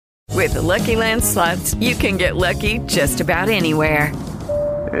With the Lucky Land Slots, you can get lucky just about anywhere.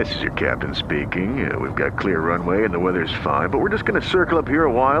 This is your captain speaking. We've got clear runway and the weather's fine, but we're just going to circle up here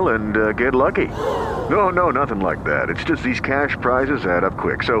a while and get lucky. No, nothing like that. It's just these cash prizes add up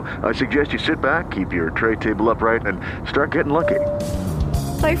quick. So I suggest you sit back, keep your tray table upright, and start getting lucky.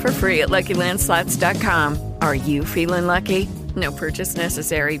 Play for free at LuckyLandSlots.com. Are you feeling lucky? No purchase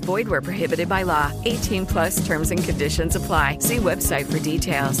necessary. Void where prohibited by law. 18 plus terms and conditions apply. See website for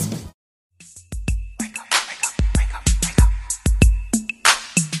details.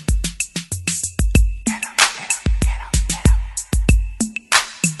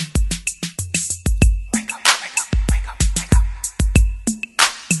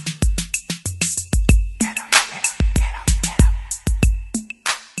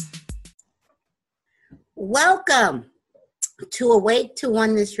 Welcome to Awake to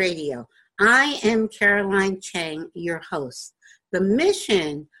Oneness Radio. I am Caroline Chang, your host. The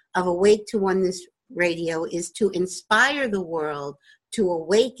mission of Awake to Oneness Radio is to inspire the world to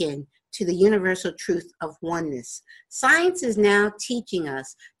awaken to the universal truth of oneness. Science is now teaching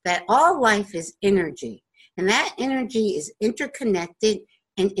us that all life is energy, and that energy is interconnected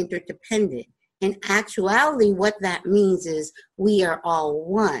and interdependent. In actuality, what that means is we are all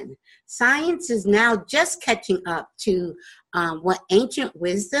one. Science is now just catching up to what ancient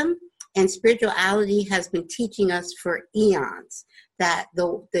wisdom and spirituality has been teaching us for eons, that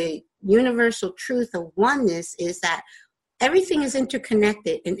the universal truth of oneness is that everything is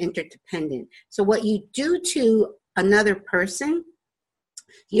interconnected and interdependent. So what you do to another person,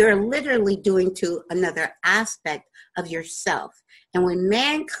 you're literally doing to another aspect of yourself. And when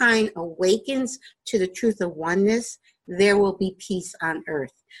mankind awakens to the truth of oneness, there will be peace on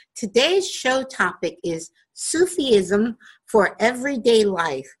earth. Today's show topic is Sufism for Everyday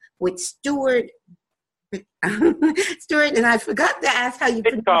Life with Stewart. Stewart, and I forgot to ask how you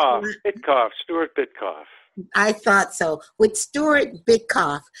pronounce it. Bitkoff, Stewart Bitkoff. I thought so. With Stewart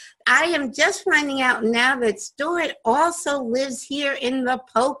Bitkoff. I am just finding out now that Stewart also lives here in the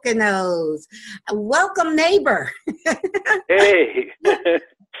Poconos. Welcome, neighbor. Hey.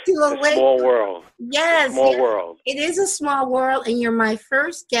 To Awake. Small world. Yes. Small world. It is a small world, and you're my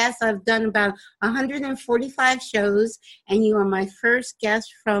first guest. I've done about 145 shows, and you are my first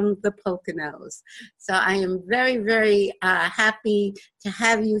guest from the Poconos. So I am very, very happy to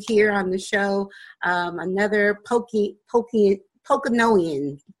have you here on the show. Another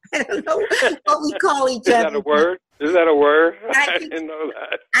Poconoian. I don't know what we call each other. Is that a word? Is that a word? I didn't know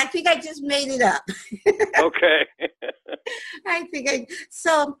that. I think I just made it up. Okay.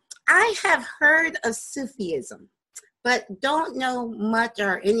 So I have heard of Sufism, but don't know much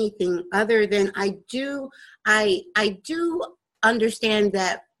or anything other than I do understand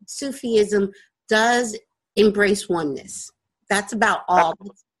that Sufism does embrace oneness. That's about all.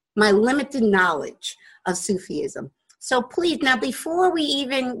 That's my limited knowledge of Sufism. So please, now before we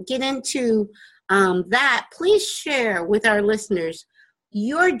even get into that, please share with our listeners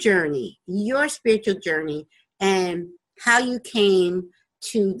your journey, your spiritual journey, and how you came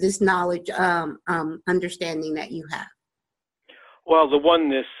to this knowledge, understanding that you have. Well, the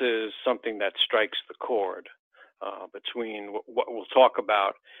oneness is something that strikes the chord between what we'll talk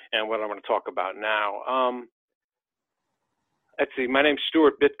about and what I'm going to talk about now. Let's see, my name's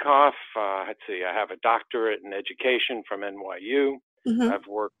Stewart Bitkoff. I have a doctorate in education from NYU. Mm-hmm. I've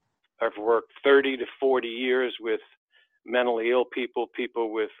worked 30 to 40 years with mentally ill people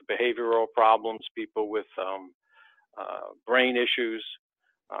with behavioral problems, people with brain issues.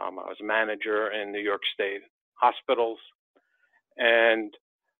 I was a manager in New York State hospitals. And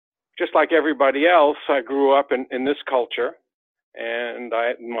just like everybody else, I grew up in this culture. And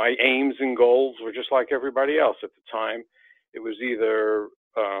my aims and goals were just like everybody else at the time. It was either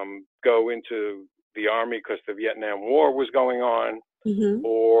go into the Army because the Vietnam War was going on, mm-hmm.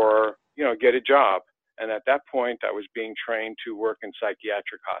 or, get a job. And at that point, I was being trained to work in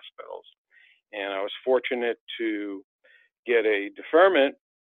psychiatric hospitals. And I was fortunate to get a deferment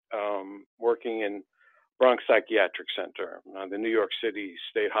working in Bronx Psychiatric Center, the New York City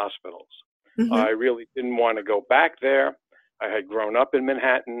State Hospitals. Mm-hmm. I really didn't want to go back there. I had grown up in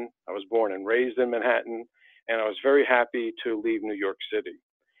Manhattan. I was born and raised in Manhattan. And I was very happy to leave New York City.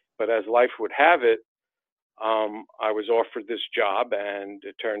 But as life would have it, I was offered this job, and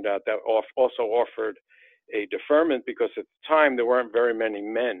it turned out that also offered a deferment because at the time there weren't very many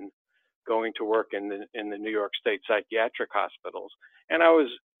men going to work in the New York State psychiatric hospitals. And I was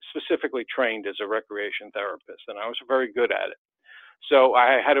specifically trained as a recreation therapist, and I was very good at it. So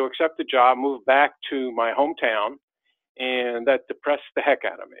I had to accept the job, move back to my hometown, and that depressed the heck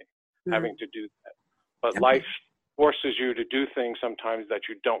out of me, having to do that. But life forces you to do things sometimes that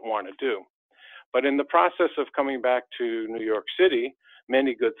you don't want to do. But in the process of coming back to New York City,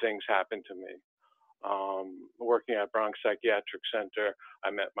 many good things happened to me. Working at Bronx Psychiatric Center,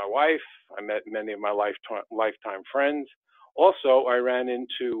 I met my wife. I met many of my lifetime friends. Also, I ran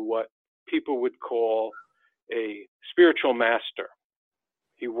into what people would call a spiritual master.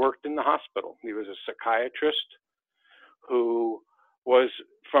 He worked in the hospital. He was a psychiatrist who was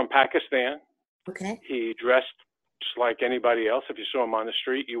from Pakistan. Okay. He dressed just like anybody else. If you saw him on the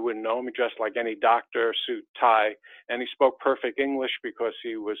street, you wouldn't know him. He dressed like any doctor, suit, tie, and he spoke perfect English because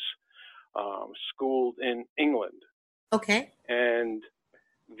he was schooled in England. Okay. And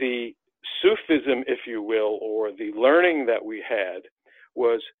the Sufism, if you will, or the learning that we had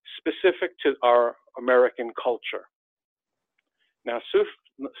was specific to our American culture. Now,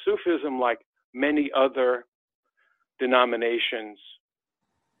 Sufism, like many other denominations,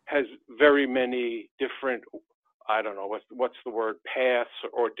 has very many different, I don't know, what's the word, paths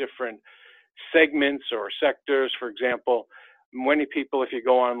or different segments or sectors. For example, many people, if you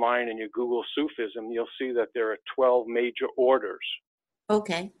go online and you Google Sufism, you'll see that there are 12 major orders.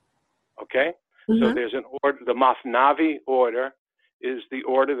 Okay. Okay? Mm-hmm. So there's an order, the Masnavi order is the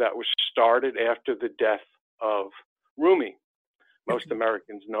order that was started after the death of Rumi. Most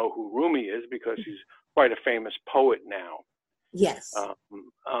Americans know who Rumi is because he's quite a famous poet now. Yes.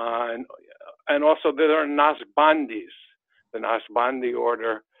 And also there are Naqshbandis. The Naqshbandi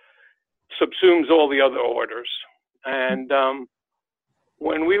order subsumes all the other orders. And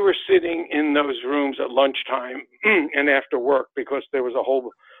when we were sitting in those rooms at lunchtime and after work, because there was a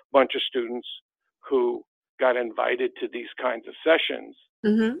whole bunch of students who got invited to these kinds of sessions,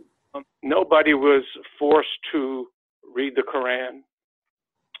 nobody was forced to read the Quran,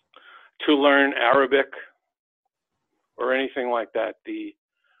 to learn Arabic, or anything like that. The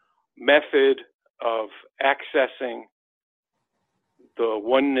method of accessing the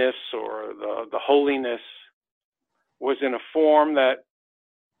oneness or the holiness was in a form that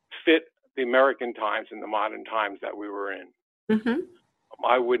fit the American times and the modern times that we were in.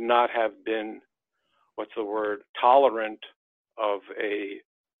 I would not have been, tolerant of a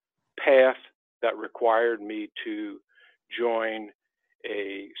path that required me to join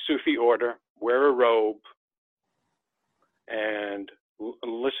a Sufi order, wear a robe, and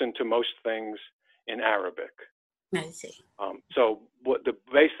listen to most things in Arabic. I see. So what the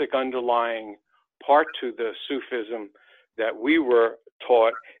basic underlying part to the Sufism that we were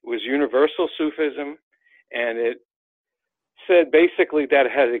taught was universal Sufism, and it said basically that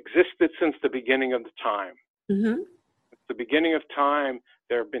it had existed since the beginning of the time. At the beginning of time,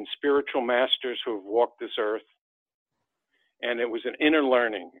 there have been spiritual masters who have walked this earth, and it was an inner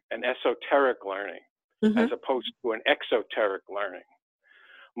learning, an esoteric learning, as opposed to an exoteric learning.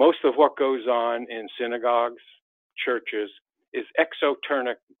 Most of what goes on in synagogues, churches, is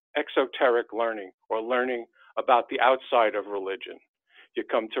exoteric learning, or learning about the outside of religion. You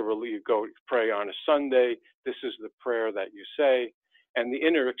go pray on a Sunday, this is the prayer that you say, and the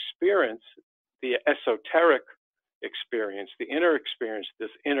inner experience, the esoteric experience, the inner experience,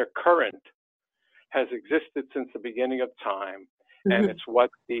 this inner current, has existed since the beginning of time, and it's what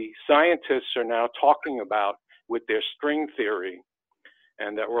the scientists are now talking about with their string theory,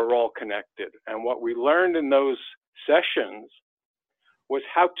 and that we're all connected. And what we learned in those sessions was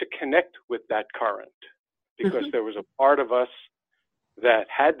how to connect with that current, because there was a part of us that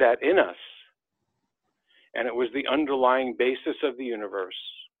had that in us, and it was the underlying basis of the universe.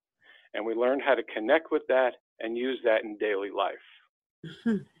 And we learned how to connect with that and use that in daily life.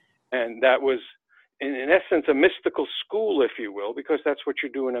 And that was, in essence, a mystical school, if you will, because that's what you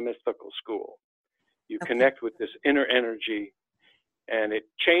do in a mystical school. You connect with this inner energy, and it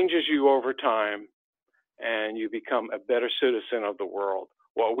changes you over time, and you become a better citizen of the world.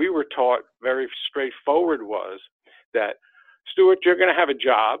 What we were taught very straightforward was that, Stewart, you're going to have a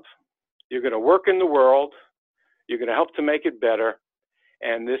job, you're going to work in the world, you're going to help to make it better,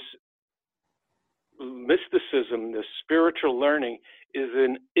 and this mysticism, this spiritual learning, is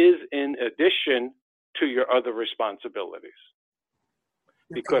in addition to your other responsibilities,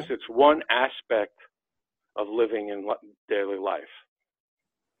 because it's one aspect of living in daily life.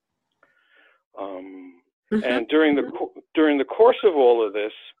 And during the course of all of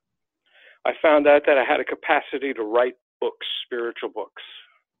this, I found out that I had a capacity to write books, spiritual books.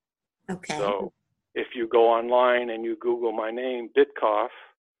 So if you go online and you Google my name, Bitkoff,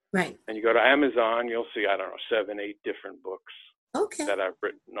 and you go to Amazon, you'll see, 7, 8 different books that I've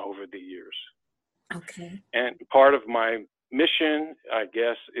written over the years. And part of my mission, I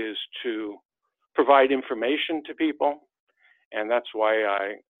guess, is to provide information to people. And that's why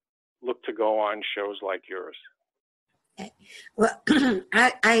I look to go on shows like yours. Well,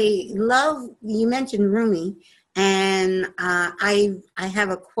 I love you mentioned Rumi, and I have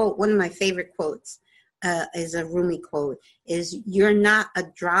a quote. One of my favorite quotes is a Rumi quote: "Is you're not a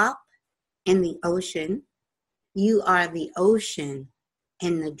drop in the ocean, you are the ocean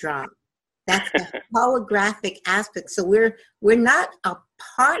in the drop." That's the holographic aspect. So we're not a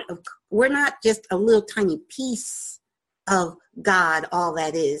part of. We're not just a little tiny piece of God. All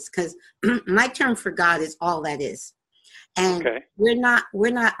that is, because my term for God is all that is. And Okay. we're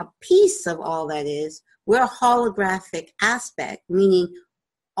not a piece of all that is. We're a holographic aspect, meaning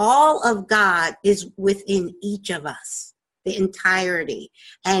all of God is within each of us, the entirety.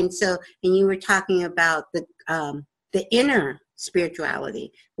 And so, and you were talking about the inner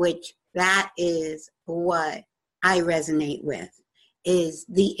spirituality, which that is what I resonate with, is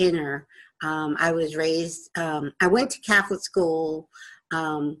the inner. I was raised, I went to Catholic school.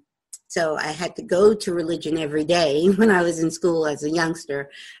 So I had to go to religion every day when I was in school as a youngster,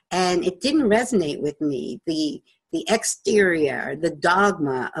 and it didn't resonate with me. The exterior, the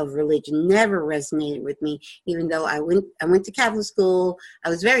dogma of religion never resonated with me, even though I went to Catholic school. I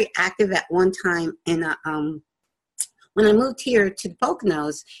was very active at one time in when I moved here to the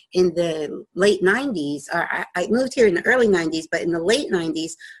Poconos in the late 90s, or I moved here in the early 90s, but in the late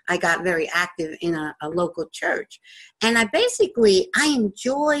 90s, I got very active in a local church. And I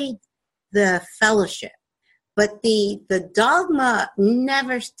enjoyed the fellowship, but the dogma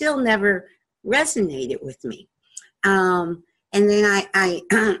still never resonated with me. And then I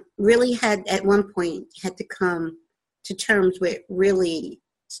really had at one point had to come to terms with really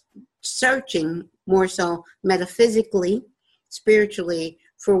searching more so metaphysically, spiritually,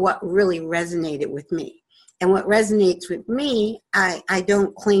 for what really resonated with me. And what resonates with me, I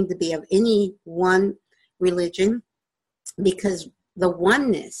don't claim to be of any one religion, because the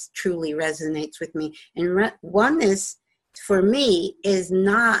oneness truly resonates with me. And oneness for me is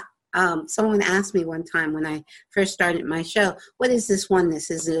not, someone asked me one time when I first started my show, what is this oneness?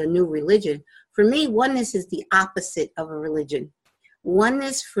 Is it a new religion? For me, oneness is the opposite of a religion.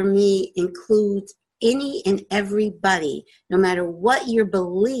 Oneness for me includes any and everybody, no matter what your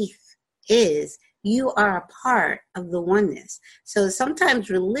belief is, you are a part of the oneness. So sometimes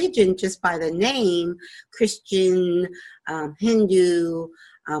religion, just by the name, Christian, Hindu,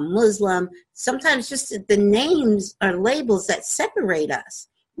 Muslim, sometimes just the names are labels that separate us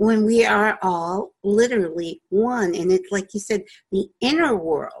when we are all literally one. And it's like you said, the inner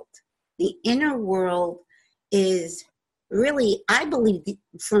world is really, I believe,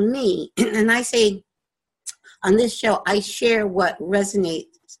 for me, and I say on this show, I share what resonates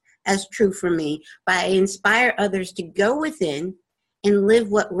as true for me, but I inspire others to go within and live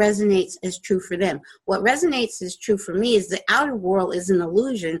what resonates as true for them. What resonates as true for me is the outer world is an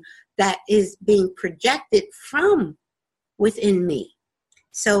illusion that is being projected from within me.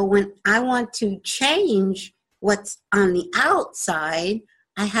 So when I want to change what's on the outside,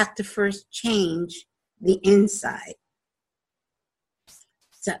 I have to first change the inside.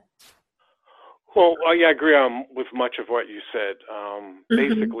 So, well, yeah, I agree with much of what you said.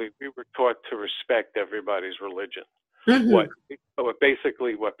 Basically, we were taught to respect everybody's religion. What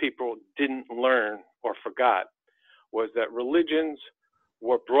people didn't learn or forgot was that religions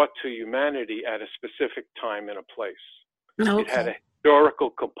were brought to humanity at a specific time and a place. Okay. It had a historical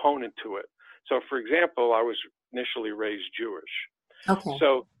component to it. So, for example, I was initially raised Jewish. Okay.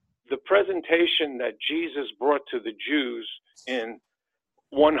 So the presentation that Jesus brought to the Jews in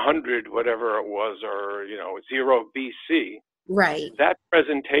 100, whatever it was, or 0 BC, right? That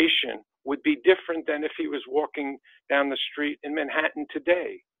presentation would be different than if he was walking down the street in Manhattan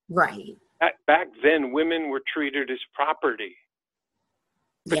today. Right. Back then, women were treated as property.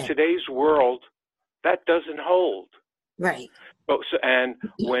 For today's world, that doesn't hold. Right. And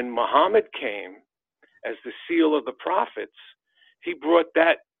when Muhammad came as the seal of the prophets, he brought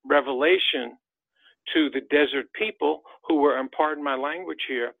that revelation to the desert people who were, and pardon my language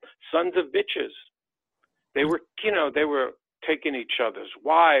here, sons of bitches. They were, they were taking each other's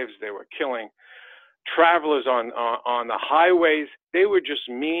wives. They were killing travelers on the highways. They were just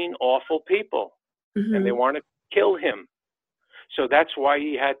mean, awful people, and they wanted to kill him. So that's why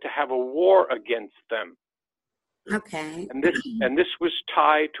he had to have a war against them. Okay. And this was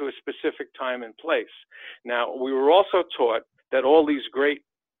tied to a specific time and place. Now, we were also taught that all these great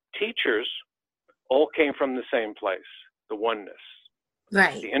teachers all came from the same place, the oneness.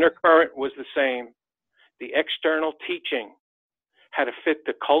 Right. The inner current was the same. The external teaching had to fit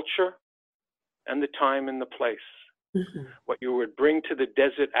the culture and the time and the place. What you would bring to the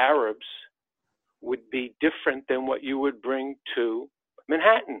desert Arabs would be different than what you would bring to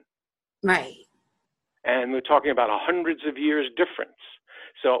Manhattan. Right. And we're talking about hundreds of years difference.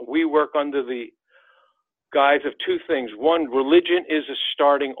 So we work under the guise of two things. One, religion is a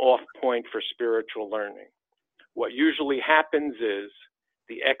starting off point for spiritual learning. What usually happens is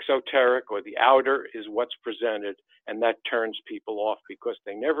the exoteric or the outer is what's presented, and that turns people off because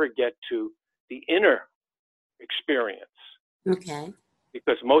they never get to the inner experience. Okay.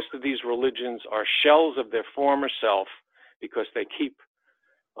 Because most of these religions are shells of their former self, because they keep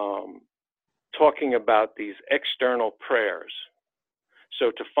talking about these external prayers.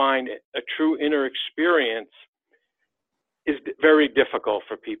 So to find a true inner experience is very difficult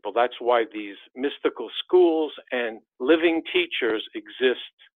for people. That's why these mystical schools and living teachers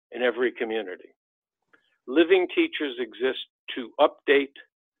exist in every community. Living teachers exist to update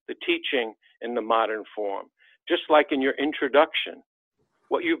the teaching in the modern form. Just like in your introduction,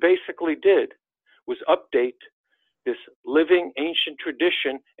 what you basically did was update this living ancient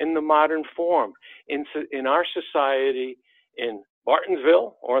tradition in the modern form. In our society, in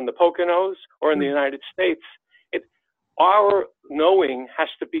Bartonsville or in the Poconos or in the United States, our knowing has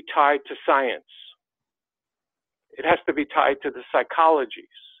to be tied to science. It has to be tied to the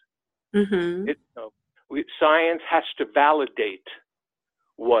psychologies. Mm-hmm. Science has to validate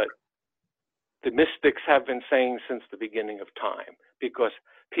what the mystics have been saying since the beginning of time, because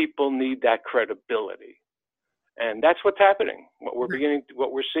people need that credibility. And that's what's happening. What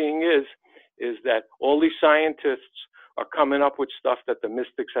we're seeing is that all these scientists are coming up with stuff that the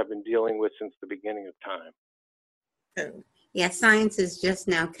mystics have been dealing with since the beginning of time. Yeah, science is just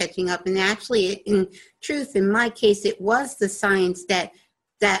now catching up. And actually, in truth, in my case, it was the science that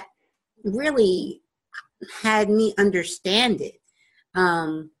really had me understand it.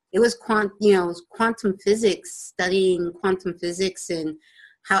 It was quantum physics, studying quantum physics and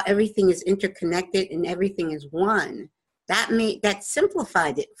how everything is interconnected and everything is one. That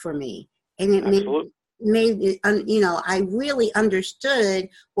simplified it for me, and it made it, I really understood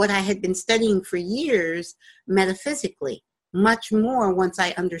what I had been studying for years metaphysically, much more once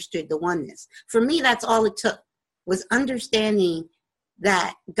I understood the oneness. For me, that's all it took, was understanding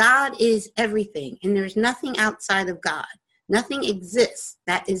that God is everything and there's nothing outside of God. Nothing exists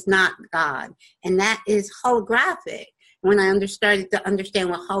that is not God, and that is holographic. When I started to understand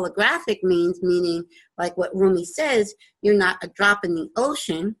what holographic means, meaning like what Rumi says, you're not a drop in the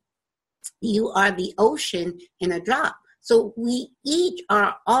ocean, you are the ocean in a drop. So we each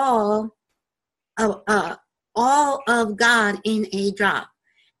are all of God in a drop.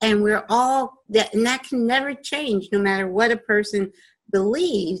 And we're all that, and that can never change no matter what a person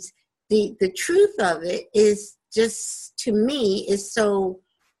believes. The truth of it is just, to me, is so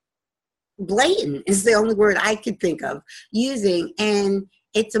blatant, is the only word I could think of using. And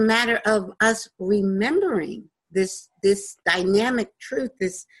it's a matter of us remembering this dynamic truth,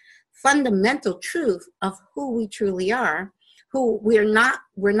 this fundamental truth of who we truly are, who we're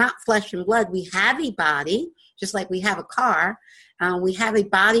not flesh and blood. We have a body, just like we have a car. We have a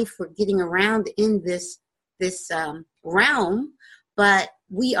body for getting around in this realm, but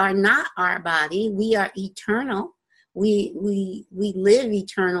we are not our body. We are eternal. We live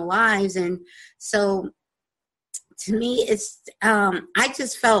eternal lives. And so to me, it's I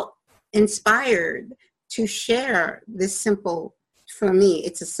just felt inspired to share this simple, for me,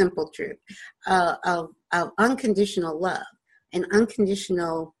 it's a simple truth of unconditional love and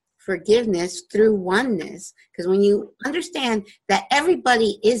unconditional forgiveness through oneness. Because when you understand that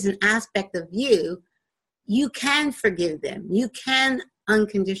everybody is an aspect of you, you can forgive them. You can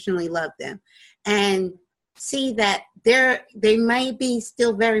unconditionally love them. And see that they may be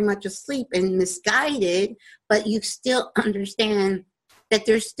still very much asleep and misguided, but you still understand that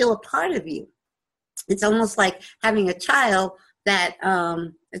they're still a part of you. It's almost like having a child that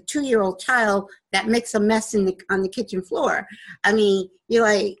a 2-year-old child that makes a mess on the kitchen floor. I mean, you're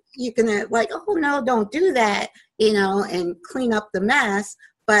gonna oh no, don't do that, and clean up the mess,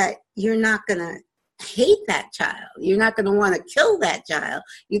 but you're not gonna hate that child. You're not gonna want to kill that child.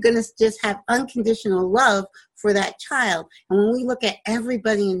 You're gonna just have unconditional love for that child. And when we look at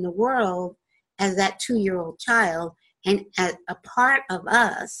everybody in the world as that 2-year-old child and as a part of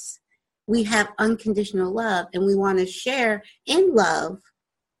us, we have unconditional love, and we want to share in love,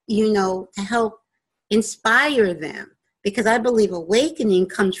 to help inspire them. Because I believe awakening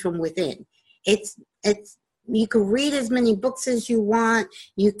comes from within. It's you can read as many books as you want.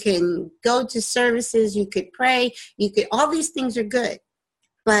 You can go to services. You could pray. All these things are good.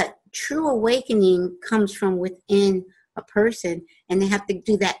 But true awakening comes from within a person, and they have to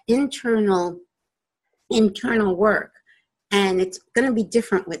do that internal work. And it's going to be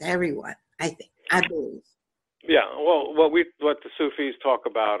different with everyone, I believe. Yeah, well, what the Sufis talk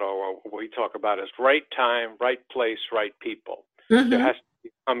about, or what we talk about, is right time, right place, right people. There has to be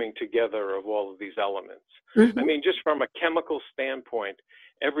coming together of all of these elements. I mean, just from a chemical standpoint,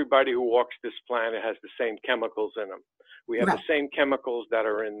 everybody who walks this planet has the same chemicals in them. We have the same chemicals that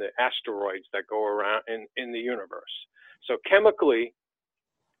are in the asteroids that go around in the universe. So chemically,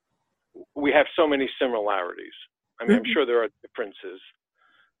 we have so many similarities. I mean, I'm sure there are differences,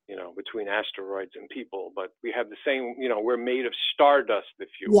 you know, between asteroids and people, but we have the same, you know, we're made of stardust, if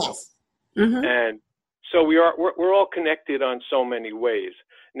you will. And so we're all connected on so many ways.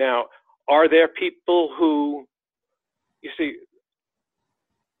 Now, are there people who, you see,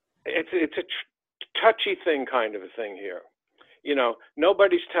 it's a touchy thing, kind of a thing here. You know,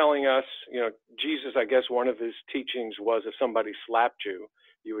 nobody's telling us, you know, Jesus, I guess one of his teachings was if somebody slapped you,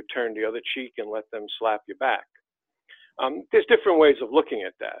 you would turn the other cheek and let them slap you back. There's different ways of looking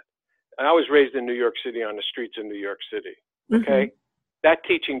at that. And I was raised in New York City, on the streets of New York City. Okay? That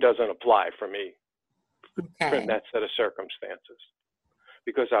teaching doesn't apply for me in that set of circumstances.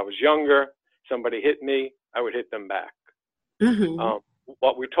 Because I was younger, somebody hit me, I would hit them back.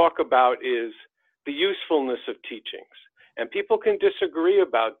 What we talk about is the usefulness of teachings. And people can disagree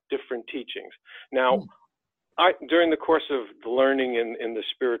about different teachings. Now, during the course of the learning in the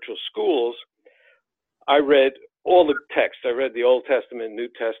spiritual schools, I read all the texts. I read the Old Testament, New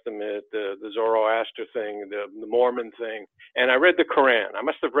Testament, the Zoroaster thing, the Mormon thing, and I read the Quran. I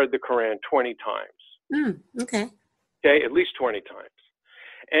must have read the Quran 20 times. Okay, at least 20 times.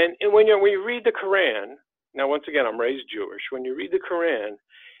 And when you read the Quran, now once again, I'm raised Jewish. When you read the Quran,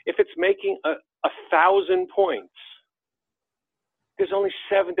 if it's making 1,000 points, there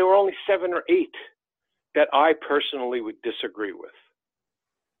were only 7 or 8 that I personally would disagree with.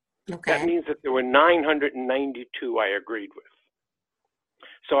 That means that there were 992 I agreed with.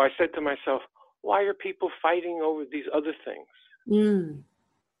 So I said to myself, why are people fighting over these other things?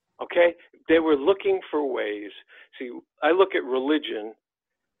 Okay? They were looking for ways. See, I look at religion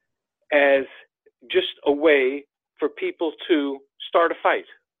as just a way for people to start a fight.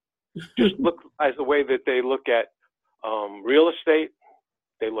 Just look as the way that they look at real estate,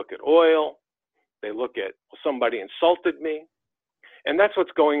 they look at oil, they look at somebody insulted me. And that's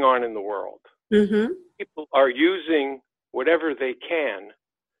what's going on in the world. People are using whatever they can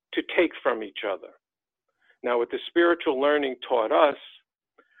to take from each other. Now, what the spiritual learning taught us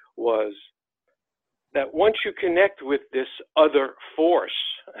was that once you connect with this other force,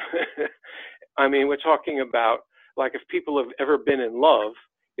 I mean, we're talking about, like, if people have ever been in love,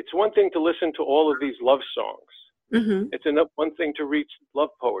 it's one thing to listen to all of these love songs. It's one thing to read love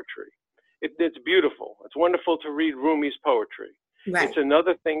poetry. It's beautiful. It's wonderful to read Rumi's poetry. It's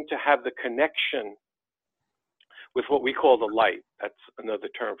another thing to have the connection with what we call the light. That's another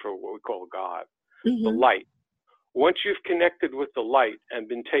term for what we call God, the light. Once you've connected with the light and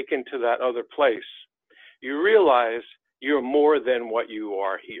been taken to that other place, you realize you're more than what you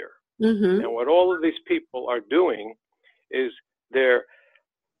are here. And what all of these people are doing is they're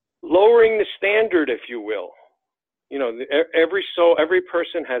lowering the standard, if you will. You know, every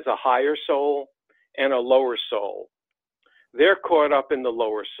person has a higher soul and a lower soul. They're caught up in the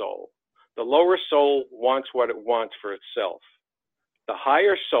lower soul. The lower soul wants what it wants for itself. The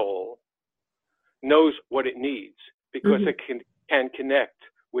higher soul knows what it needs because it can connect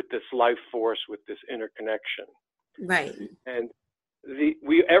with this life force, with this interconnection. And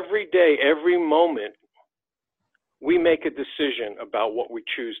we every day, every moment, we make a decision about what we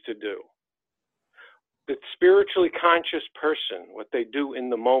choose to do. The spiritually conscious person, what they do in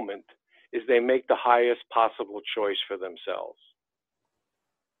the moment is they make the highest possible choice for themselves.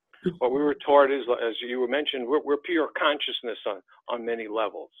 What we were taught is, as you mentioned, we're pure consciousness on many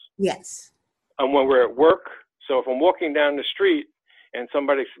levels. And when we're at work, so if I'm walking down the street and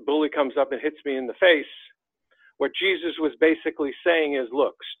somebody bully comes up and hits me in the face, what Jesus was basically saying is,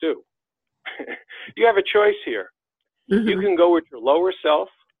 look, Stu, you have a choice here. You can go with your lower self,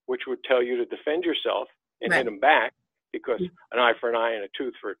 which would tell you to defend yourself and hit them back, because an eye for an eye and a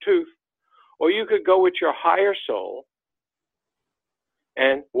tooth for a tooth. Or you could go with your higher soul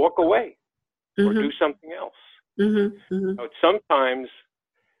and walk away or do something else. So sometimes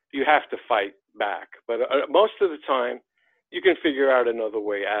you have to fight back, but most of the time you can figure out another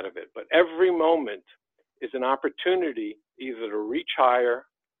way out of it. But every moment is an opportunity either to reach higher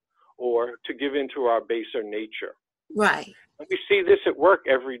or to give into our baser nature. And we see this at work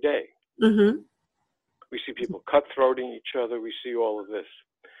every day. We see people cutthroating each other. We see all of this.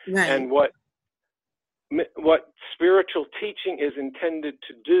 And what spiritual teaching is intended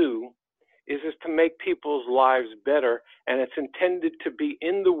to do is to make people's lives better, and it's intended to be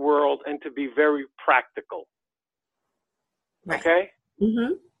in the world and to be very practical. Right. Okay?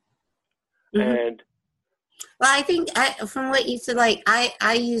 Mm-hmm. Mm-hmm. And Well, I think from what you said, like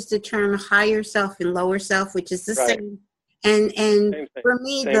I use the term higher self and lower self, which is the right, same. And same thing. for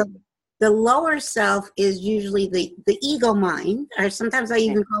me, Same. the lower self is usually the ego mind, or sometimes I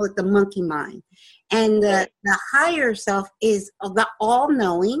even call it the monkey mind. And Right. the higher self is the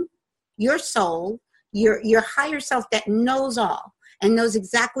all-knowing, your soul, your higher self that knows all and knows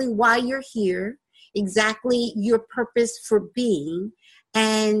exactly why you're here, exactly your purpose for being.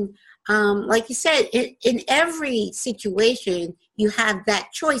 And like you said, in every situation, you have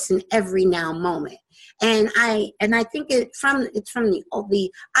that choice in every now moment. And I think it's from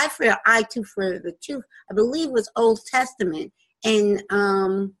the eye for the eye, tooth for the tooth. I believe was Old Testament, and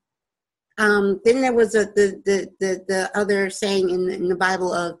then there was the other saying in the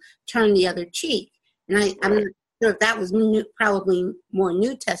Bible of turn the other cheek. And I'm not sure if that was probably more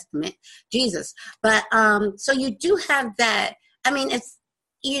New Testament, Jesus. But so you do have that. I mean, it's,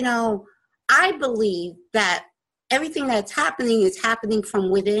 I believe that everything that's happening is happening from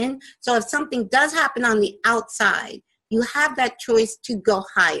within. So if something does happen on the outside, you have that choice to go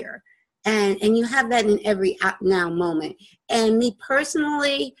higher. And you have that in every now moment. And me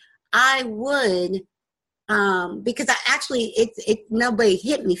personally, I would, because I actually, nobody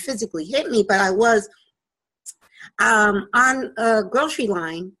physically hit me, but I was on a grocery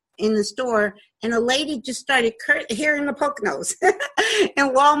line in the store, and a lady just started here in the Poconos, in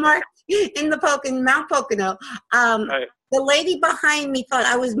Walmart, in Mount Pocono. Right. The lady behind me thought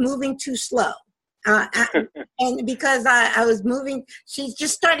I was moving too slow. And because I was moving, she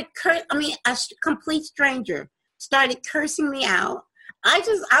just started a complete stranger started cursing me out.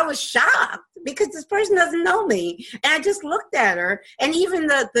 I was shocked because this person doesn't know me. And I just looked at her, and even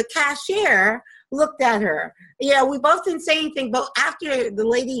the cashier looked at her. Yeah, we both didn't say anything, but after the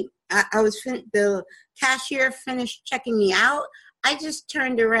lady, the cashier finished checking me out, I just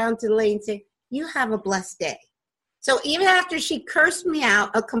turned around to the lady and said, "You have a blessed day." So even after she cursed me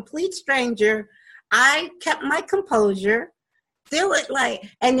out, a complete stranger, I kept my composure.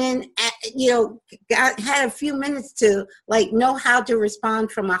 And then, had a few minutes to know how to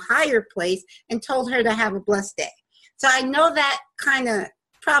respond from a higher place, and told her to have a blessed day. So I know that kind of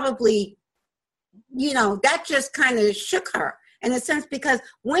probably, that just kind of shook her in a sense, because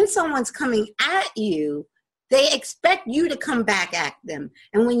when someone's coming at you, they expect you to come back at them.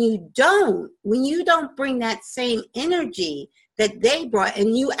 And when you don't bring that same energy that they brought,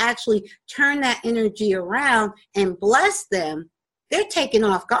 and you actually turn that energy around and bless them, they're taken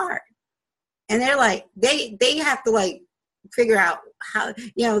off guard. And they're like, they have to figure out how,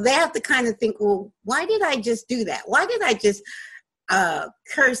 they have to kind of think, well, why did I just do that? Why did I just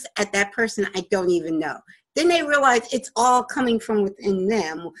curse at that person I don't even know? Then they realize it's all coming from within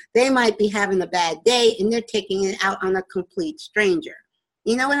them. They might be having a bad day, and they're taking it out on a complete stranger.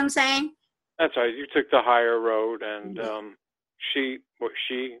 You know what I'm saying? That's right. You took the higher road, and she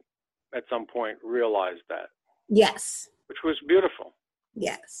at some point realized that. Yes. Which was beautiful.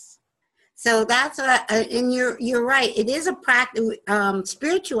 Yes. So that's and you're right. It is a practice.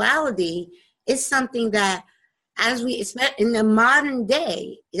 Spirituality is something that, as we expect in the modern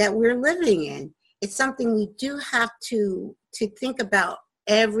day that we're living in, it's something we do have to think about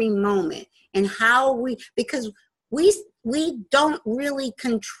every moment, and because we don't really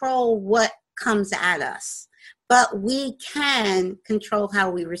control what comes at us, but we can control how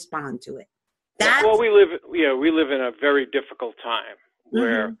we respond to it. We live in a very difficult time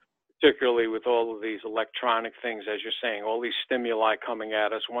where, particularly with all of these electronic things, as you're saying, all these stimuli coming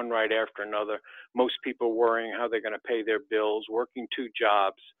at us, one right after another, most people worrying how they're going to pay their bills, working 2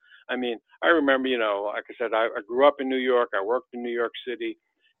 jobs. I mean, I remember, like I said, I grew up in New York. I worked in New York City,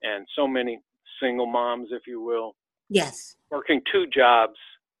 and so many single moms, if you will. Yes. Working 2 jobs,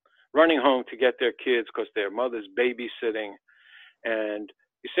 running home to get their kids because their mother's babysitting. And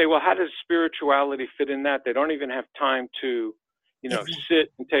you say, well, how does spirituality fit in that? They don't even have time to,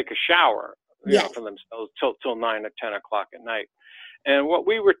 sit and take a shower, for themselves till 9 or 10 o'clock at night. And what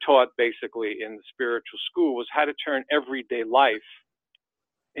we were taught basically in the spiritual school was how to turn everyday life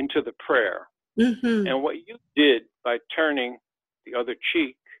into the prayer. Mm-hmm. And what you did by turning the other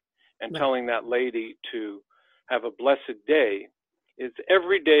cheek and telling that lady to have a blessed day is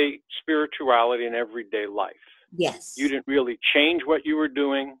everyday spirituality in everyday life. Yes. You didn't really change what you were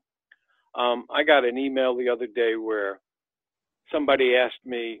doing. I got an email the other day where somebody asked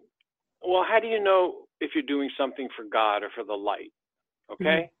me, well, how do you know if you're doing something for God or for the light?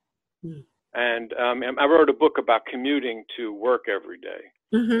 Okay. Mm-hmm. And I wrote a book about commuting to work every day.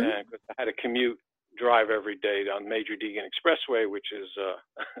 Mm-hmm. And I had to drive every day on Major Deegan Expressway, which is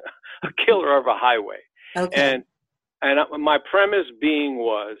a killer of a highway. Okay. And And my premise being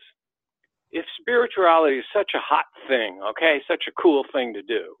was, if spirituality is such a hot thing, okay, such a cool thing to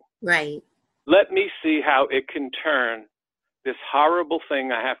do, right. let me see how it can turn this horrible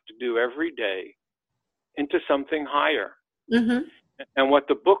thing I have to do every day into something higher. Mm-hmm. And what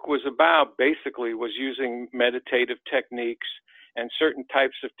the book was about basically was using meditative techniques and certain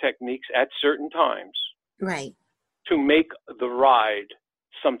types of techniques at certain times, right, to make the ride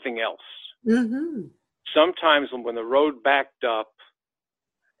something else. Mm-hmm. Sometimes when the road backed up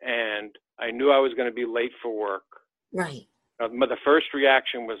and I knew I was going to be late for work, right. The first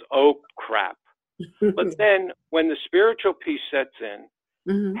reaction was, oh, crap. But then when the spiritual piece sets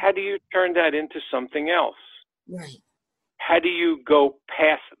in, mm-hmm. how do you turn that into something else? Right. How do you go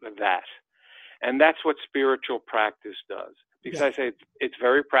past that? And that's what spiritual practice does. Because yes. I say it's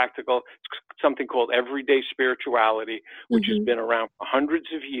very practical. It's something called everyday spirituality, which mm-hmm. has been around for hundreds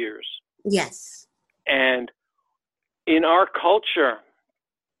of years. Yes. And in our culture,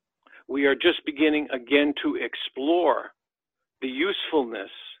 we are just beginning again to explore the usefulness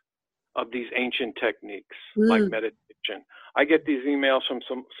of these ancient techniques, like meditation. I get these emails from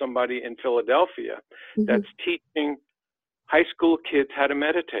somebody in Philadelphia mm-hmm. that's teaching high school kids how to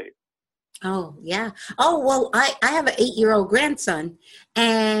meditate. Oh, yeah. Oh, well, I have an 8-year-old grandson,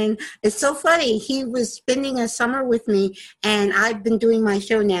 and it's so funny. He was spending a summer with me, and I've been doing my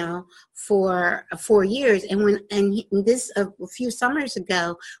show now for 4 years. And a few summers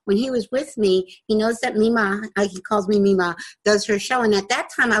ago, when he was with me, he knows that Mima, he calls me Mima, does her show. And at that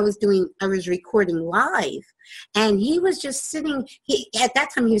time, I was recording live. And he was just sitting, at that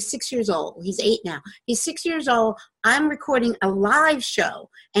time he was 6 years old. He's 8 now. He's 6 years old. I'm recording a live show,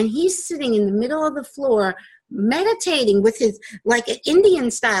 and he's sitting in the middle of the floor meditating with his, like an Indian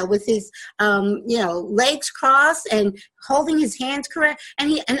style, with his, legs crossed and holding his hands correct.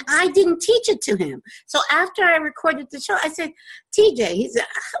 And I didn't teach it to him. So after I recorded the show, I said, TJ, he said,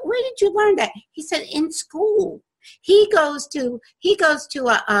 where did you learn that? He said, in school. He goes to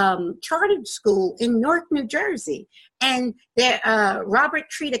a chartered school in Newark, New Jersey, and they're Robert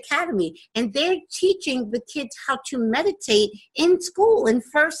Treat Academy, and they're teaching the kids how to meditate in school in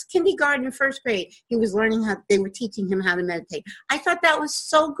kindergarten, first grade. He was learning how they were teaching him how to meditate. I thought that was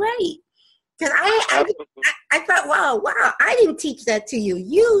so great, because I thought, wow, I didn't teach that to you.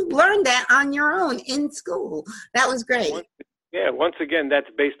 You learned that on your own in school. That was great. Once again, that's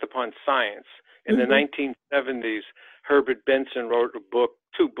based upon science. In the 1970s, Herbert Benson wrote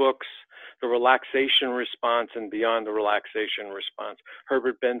two books, The Relaxation Response and Beyond the Relaxation Response.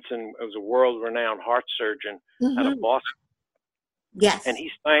 Herbert Benson was a world-renowned heart surgeon out of Boston. Yes. And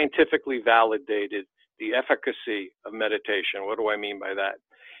he scientifically validated the efficacy of meditation. What do I mean by that?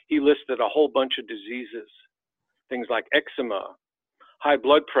 He listed a whole bunch of diseases, things like eczema, high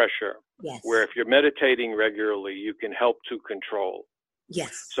blood pressure, where if you're meditating regularly, you can help to control.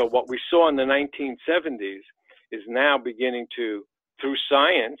 Yes. So what we saw in the 1970s is now beginning to, through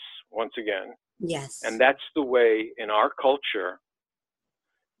science, once again, yes, and that's the way in our culture,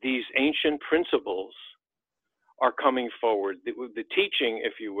 these ancient principles are coming forward. The teaching,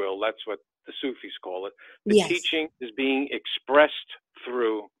 if you will, that's what the Sufis call it. The teaching is being expressed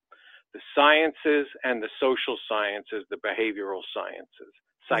through the sciences and the social sciences, the behavioral sciences,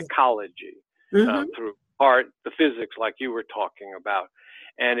 psychology, through art, the physics, like you were talking about.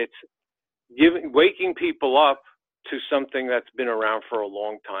 And it's waking people up to something that's been around for a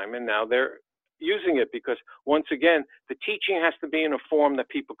long time, and now they're using it, because once again, the teaching has to be in a form that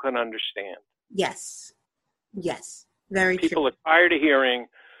people can understand. Yes. Very true. People are tired of hearing,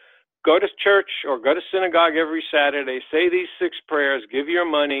 go to church or go to synagogue every Saturday, say these 6 prayers, give your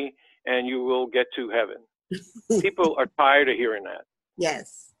money, and you will get to heaven. People are tired of hearing that.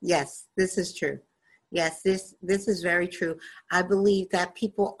 Yes, this is true. Yes, this is very true. I believe that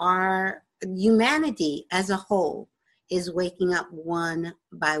humanity as a whole is waking up one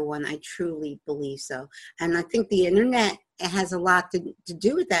by one. I truly believe so. And I think the internet has a lot to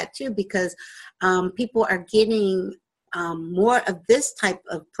do with that too, because people are getting more of this type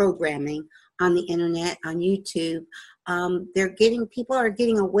of programming on the internet, on YouTube. People are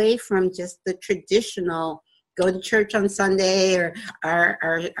getting away from just the traditional go to church on Sunday or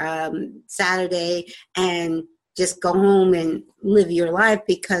Saturday and just go home and live your life,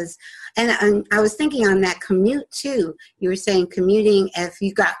 because, and I was thinking on that commute too, you were saying commuting, if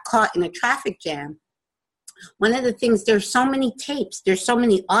you got caught in a traffic jam, one of the things, there's so many tapes, there's so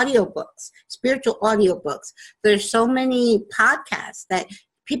many audiobooks, spiritual audiobooks, there's so many podcasts that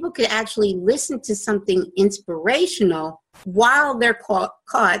people could actually listen to something inspirational while they're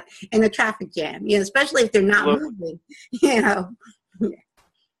caught in a traffic jam, especially if they're not moving, Yeah,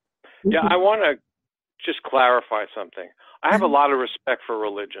 I want to just clarify something. I have a lot of respect for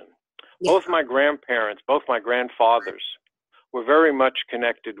religion. Yeah. Both my grandparents, both my grandfathers were very much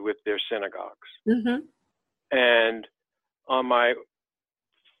connected with their synagogues. Mm-hmm. And on my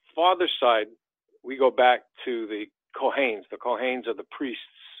father's side, we go back to the Kohanes. The Kohanes are the priests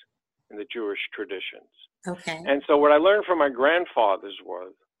in the Jewish traditions. Okay. And so what I learned from my grandfathers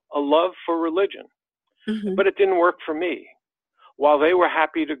was a love for religion. Mm-hmm. But it didn't work for me. While they were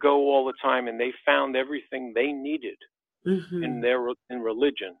happy to go all the time and they found everything they needed Mm-hmm. in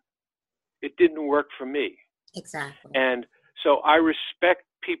religion, it didn't work for me. Exactly. And so I respect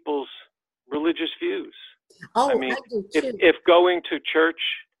people's religious views. Oh, I mean, I do too. if going to church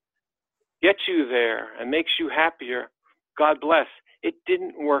gets you there and makes you happier, God bless. It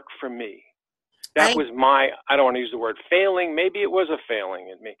didn't work for me. That was I don't want to use the word failing. Maybe it was a failing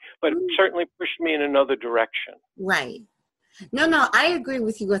in me, but it certainly pushed me in another direction. Right. No, I agree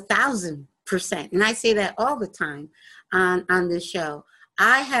with you 1,000%. And I say that all the time on this show.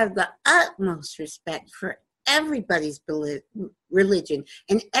 I have the utmost respect for everybody's religion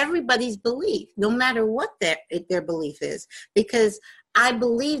and everybody's belief, no matter what their belief is, because I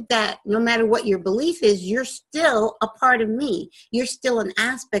believe that no matter what your belief is, you're still a part of me. You're still an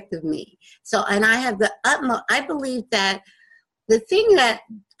aspect of me. So, and I have the utmost, I believe that the thing that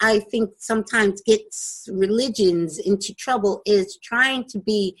I think sometimes gets religions into trouble is trying to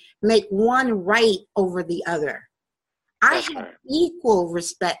make one right over the other. I have equal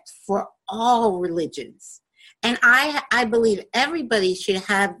respect for all religions. And I believe everybody should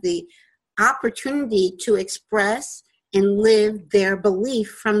have the opportunity to express and live their belief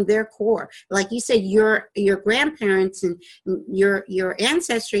from their core. Like you said, your grandparents and your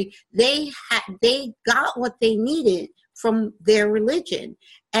ancestry, they got what they needed from their religion.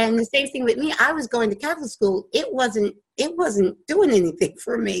 And the same thing with me. I was going to Catholic school. It wasn't doing anything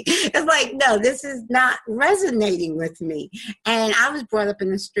for me. It's like, no, this is not resonating with me. And I was brought up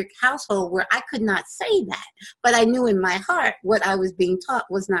in a strict household where I could not say that. But I knew in my heart what I was being taught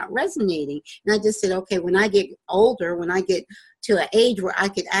was not resonating. And I just said, okay, when I get older, when I get to an age where I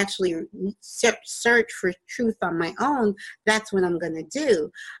could actually search for truth on my own, that's what I'm going to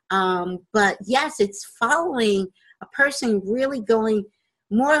do. But yes, it's following a person really going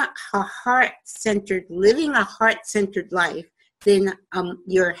more a heart-centered, living a heart-centered life than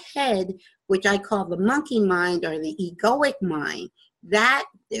your head, which I call the monkey mind or the egoic mind. That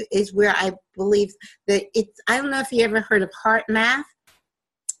is where I believe that I don't know if you ever heard of heart math,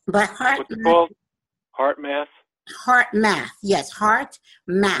 but What's it called? Heart math? Heart math, yes, heart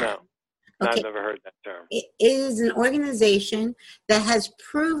math. No. Okay. I've never heard that term. It is an organization that has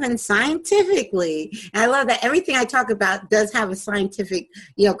proven scientifically, and I love that everything I talk about does have a scientific,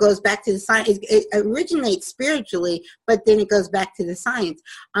 goes back to the science. It originates spiritually, but then it goes back to the science.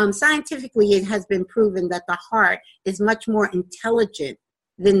 Scientifically, it has been proven that the heart is much more intelligent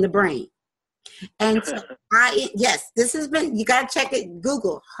than the brain. And so this has been, you got to check it,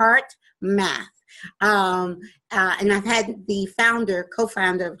 Google heart math. And I've had the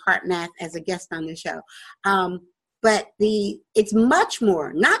co-founder of Heart Math as a guest on the show. But it's much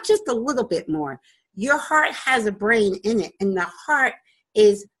more, not just a little bit more. Your heart has a brain in it, and the heart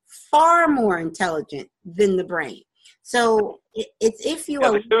is far more intelligent than the brain. So it's if you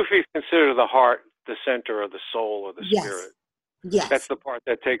the Sufis consider the heart the center of the soul or the spirit. Yes. That's the part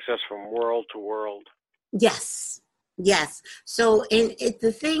that takes us from world to world. Yes. So,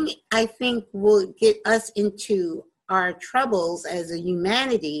 the thing I think will get us into our troubles as a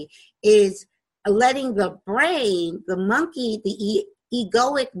humanity is letting the brain, the monkey, the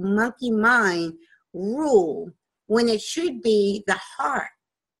egoic monkey mind rule when it should be the heart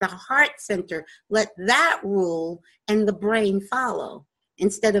center. Let that rule and the brain follow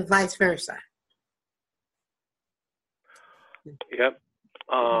instead of vice versa. Yep.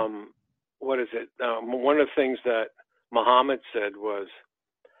 What is it? One of the things that Muhammad said was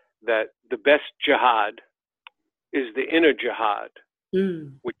that the best jihad is the inner jihad,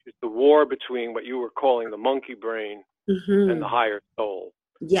 which is the war between what you were calling the monkey brain and the higher soul.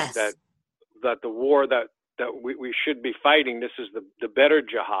 Yes. That the war that we should be fighting, this is the better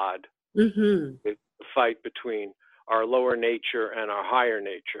jihad, the fight between our lower nature and our higher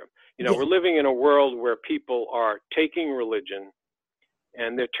nature. We're living in a world where people are taking religion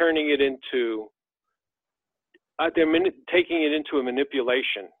and they're turning it into taking it into a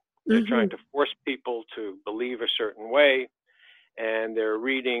manipulation. They're trying to force people to believe a certain way, and they're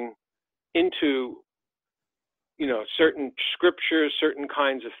reading into, certain scriptures, certain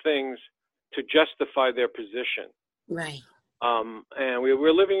kinds of things to justify their position. Right. And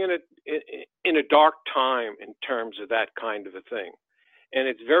we're living in a dark time in terms of that kind of a thing. And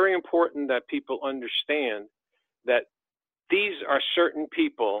it's very important that people understand that these are certain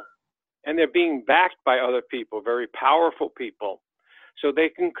people, and they're being backed by other people, very powerful people. So they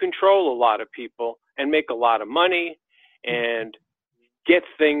can control a lot of people and make a lot of money and get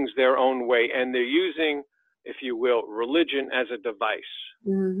things their own way. And they're using, if you will, religion as a device.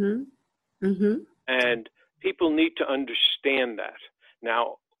 And people need to understand that.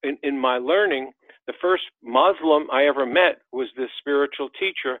 Now, in my learning, the first Muslim I ever met was this spiritual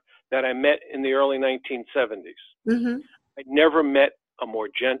teacher that I met in the early 1970s. I'd never met a more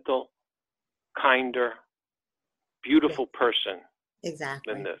gentle, kinder, beautiful person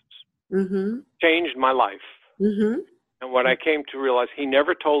than this. Changed my life. And what I came to realize, he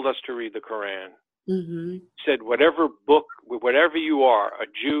never told us to read the Quran. He said, whatever book, whatever you are, a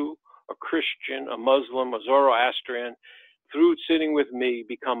Jew, a Christian, a Muslim, a Zoroastrian, through sitting with me,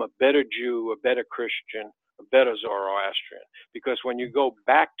 become a better Jew, a better Christian, a better Zoroastrian. Because when you go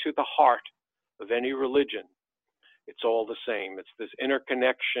back to the heart of any religion, it's all the same. It's this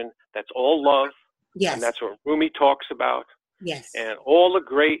interconnection. That's all love. Yes. And that's what Rumi talks about. Yes. And all the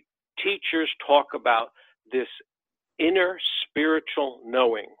great teachers talk about this inner spiritual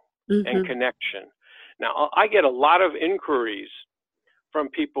knowing and connection. Now, I get a lot of inquiries from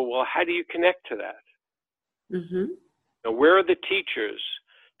people, well, how do you connect to that? Now, where are the teachers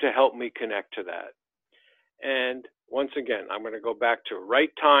to help me connect to that? And once again, I'm going to go back to right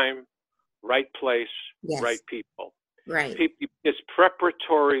time, right place, right people. Right. It's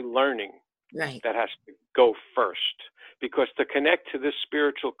preparatory learning that has to go first. Because to connect to this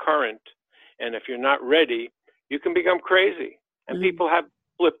spiritual current, and if you're not ready, you can become crazy. And people have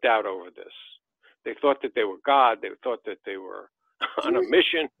flipped out over this. They thought that they were God. They thought that they were on a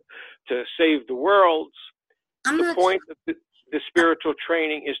mission to save the world. The point of the spiritual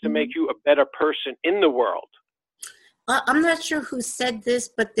training is to make you a better person in the world. I'm not sure who said this,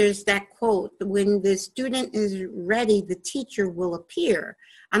 but there's that quote, when the student is ready, the teacher will appear.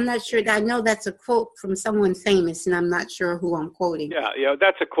 I'm not sure. I know that's a quote from someone famous, and I'm not sure who I'm quoting. Yeah,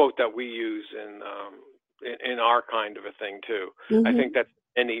 that's a quote that we use in our kind of a thing, too. I think that's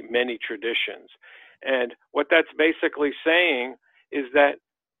many traditions. And what that's basically saying is that,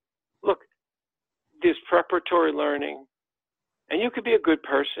 look, there's preparatory learning, and you could be a good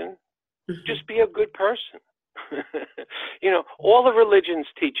person. Just be a good person. All the religions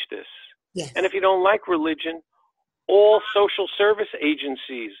teach this. Yes. And if you don't like religion, all social service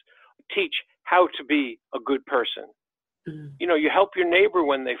agencies teach how to be a good person. You help your neighbor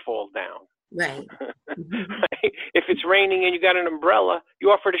when they fall down. Right. If it's raining and you got an umbrella,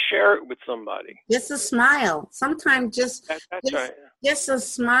 you offer to share it with somebody. Just a smile. Sometimes just a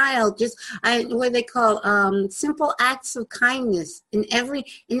smile. Just what they call simple acts of kindness in every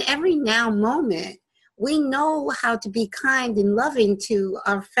now moment. We know how to be kind and loving to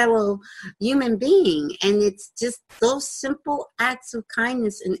our fellow human being, and it's just those simple acts of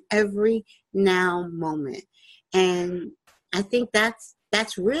kindness in every now moment. And I think that's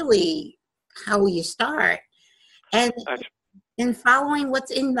really how you start, and in following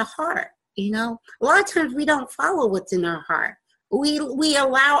what's in the heart. A lot of times we don't follow what's in our heart. We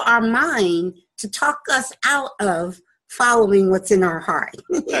allow our mind to talk us out of following what's in our heart.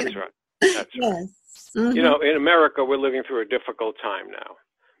 That's right. That's yes. right. In America, we're living through a difficult time now.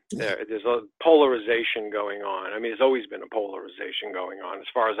 There's a polarization going on. I mean, there's always been a polarization going on as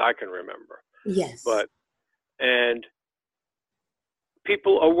far as I can remember. Yes. And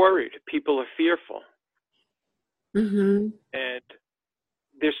people are worried. People are fearful. And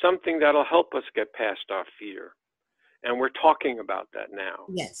there's something that'll help us get past our fear. And we're talking about that now.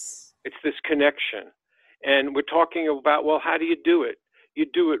 Yes. It's this connection. And we're talking about, well, how do you do it? You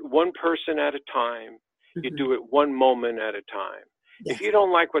do it one person at a time. You do it one moment at a time. Yes. If you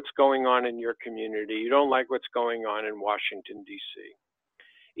don't like what's going on in your community, you don't like what's going on in Washington, D.C.,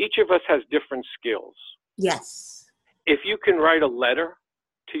 each of us has different skills. Yes. If you can write a letter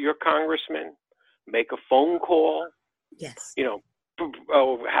to your congressman, make a phone call, yes,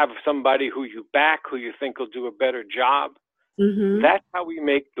 have somebody who you back, who you think will do a better job, that's how we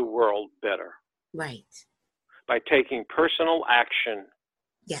make the world better. Right. By taking personal action.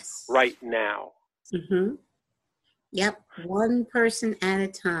 Yes. Right now. Yep. One person at a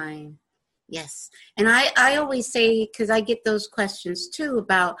time. Yes. And I always say, because I get those questions too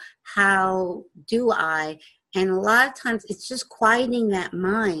about how do I, and a lot of times it's just quieting that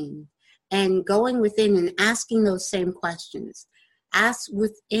mind and going within and asking those same questions. Ask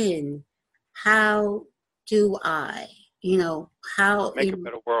within, how do I, how. Make a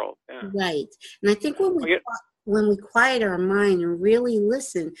better world. Yeah. Right. And I think when we quiet our mind and really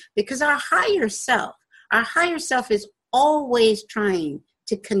listen, because our higher self is always trying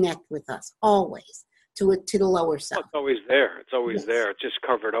to connect with us, always to the lower self. It's always there. It's always Yes. there. It's just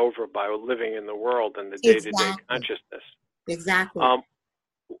covered over by living in the world and the day-to-day Exactly. consciousness. Exactly.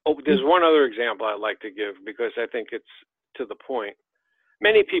 There's one other example I'd like to give because I think it's to the point.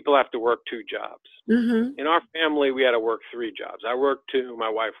 Many people have to work 2 jobs. Mm-hmm. In our family, we had to work 3 jobs. I worked 2. My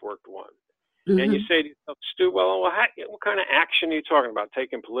wife worked 1. Mm-hmm. And you say to yourself, Stu, well, what kind of action are you talking about?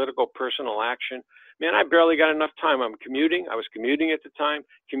 Taking political, personal action? Man, I barely got enough time. I'm commuting. I was commuting at the time,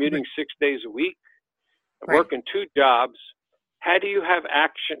 commuting 6 days a week, working 2 jobs. How do you have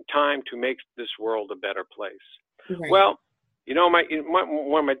action time to make this world a better place? Right. Well, you know,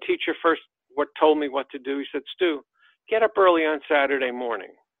 when my teacher first told me what to do, he said, Stu, get up early on Saturday morning.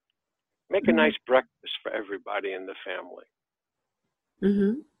 Make a nice breakfast for everybody in the family.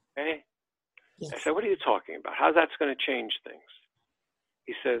 Mm-hmm. Okay? Yes. I said, what are you talking about? How's that's going to change things?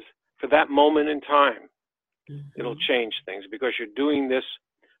 He says, for that moment in time, it'll change things because you're doing this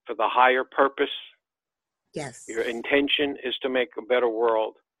for the higher purpose. Yes. Your intention is to make a better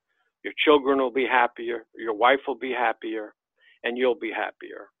world. Your children will be happier. Your wife will be happier. And you'll be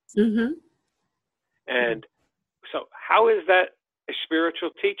happier. Mm-hmm. And so how is that a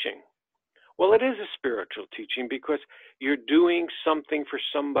spiritual teaching? Well, it is a spiritual teaching because you're doing something for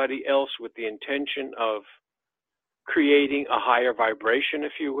somebody else with the intention of creating a higher vibration,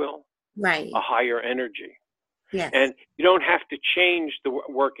 if you will, Right. a higher energy. Yes. And you don't have to change the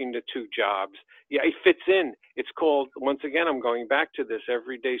working the 2 jobs. Yeah, it fits in. It's called, once again, I'm going back to this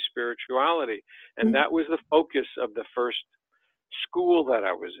everyday spirituality. And that was the focus of the first school that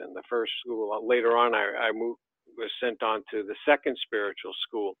I was in, the first school. Later on, I was sent on to the second spiritual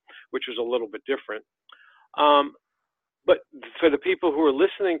school, which was a little bit different. But for the people who are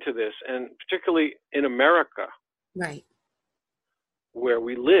listening to this, and particularly in America, right, where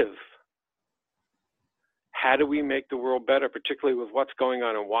we live, how do we make the world better, particularly with what's going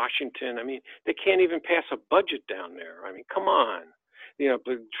on in Washington? I mean, they can't even pass a budget down there. I mean, come on. You know,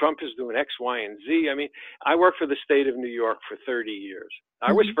 but Trump is doing X, Y, and Z. I mean, I worked for the state of New York for 30 years.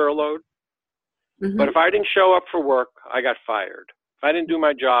 I was furloughed, but if I didn't show up for work, I got fired. If I didn't do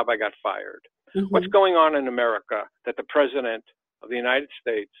my job, I got fired. What's going on in America that the president of the United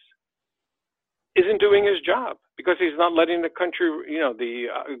States isn't doing his job because he's not letting the country, you know, the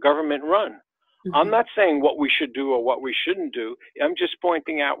government run? I'm not saying what we should do or what we shouldn't do. I'm just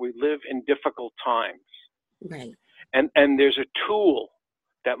pointing out we live in difficult times. Right. And there's a tool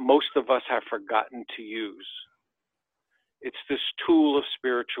that most of us have forgotten to use. It's this tool of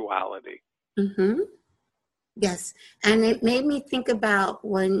spirituality. Mm-hmm. Yes. And it made me think about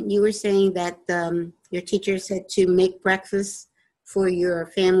when you were saying that your teacher said to make breakfast for your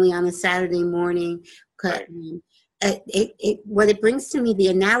family on a Saturday morning. Right. What it brings to me, the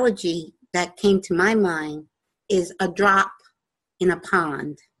analogy that came to my mind is a drop in a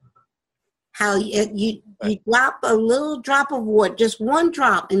pond. How you drop a little drop of water, just one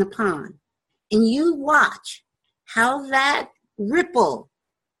drop in a pond, and you watch how that ripple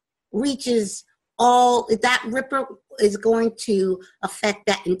reaches all, that ripple is going to affect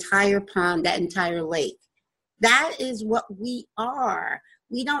that entire pond, that entire lake. That is what we are.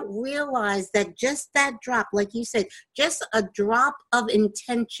 We don't realize that just that drop, like you said, just a drop of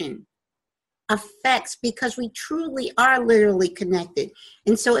intention affects, because we truly are literally connected.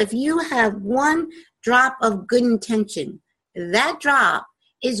 And so if you have one drop of good intention, that drop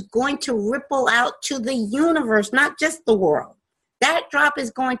is going to ripple out to the universe, not just the world. That drop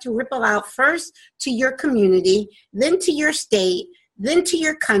is going to ripple out first to your community, then to your state, then to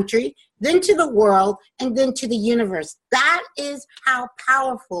your country, then to the world, and then to the universe. That is how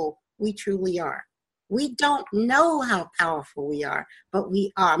powerful we truly are. We don't know how powerful we are, but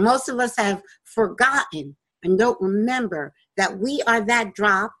we are. Most of us have forgotten and don't remember that we are that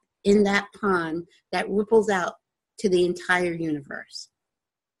drop in that pond that ripples out to the entire universe.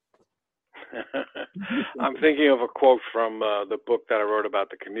 I'm thinking of a quote from the book that I wrote about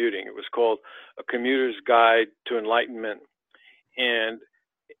the commuting. It was called A Commuter's Guide to Enlightenment. And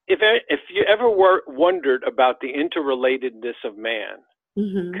if you ever wondered about the interrelatedness of man,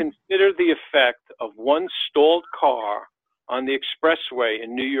 consider the effect of one stalled car on the expressway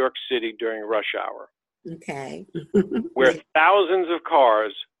in New York City during rush hour. Okay. Where thousands of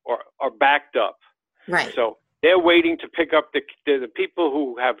cars are backed up. Right. So they're waiting to pick up the people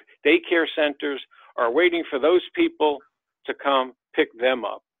who have daycare centers are waiting for those people to come pick them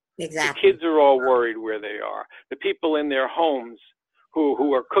up. Exactly. The kids are all worried where they are. The people in their homes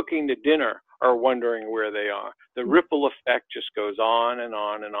who are cooking the dinner are wondering where they are. The ripple effect just goes on and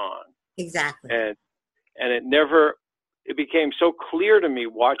on and on. Exactly. And it became so clear to me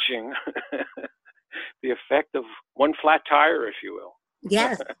watching the effect of one flat tire, if you will.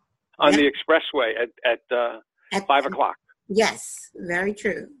 Yes. On the expressway at 5 o'clock. Yes, very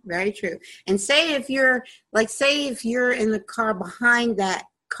true, very true. And say if you're in the car behind that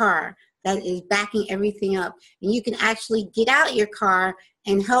car that is backing everything up, and you can actually get out your car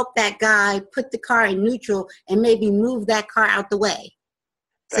and help that guy put the car in neutral and maybe move that car out the way.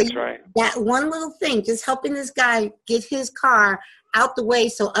 That's right. That one little thing, just helping this guy get his car out the way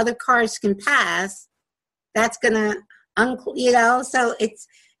so other cars can pass, that's gonna, so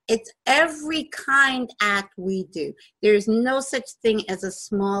it's every kind act we do. There's no such thing as a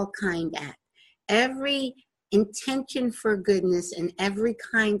small kind act. Every intention for goodness and every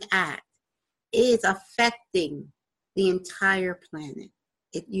kind act is affecting the entire planet.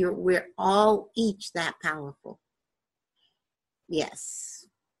 We're all each that powerful. Yes.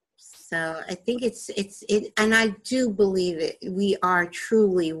 So I think it, and I do believe it. We are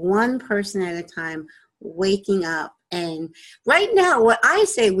truly one person at a time waking up. And right now, what I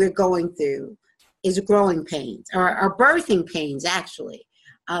say we're going through is growing pains, or birthing pains, actually,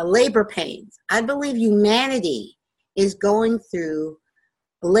 labor pains. I believe humanity is going through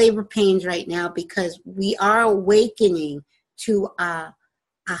labor pains right now because we are awakening to a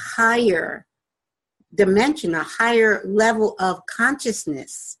higher dimension, a higher level of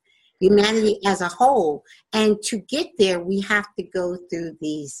consciousness, humanity as a whole. And to get there, we have to go through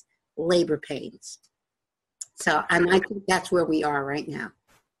these labor pains. So, and I think that's where we are right now.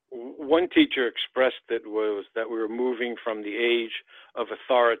 One teacher expressed it was that we were moving from the age of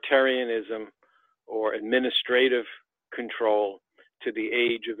authoritarianism or administrative control to the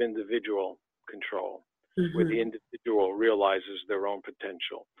age of individual control, where the individual realizes their own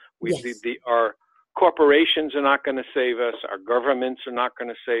potential. Our corporations are not going to save us, our governments are not going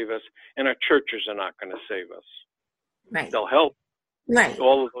to save us, and our churches are not going to save us. Right. They'll help. Right.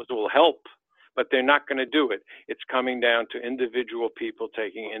 All of those will help, but they're not going to do it. It's coming down to individual people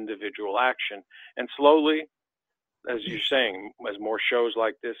taking individual action. And slowly, as you're saying, as more shows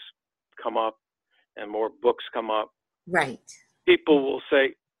like this come up and more books come up, right, people will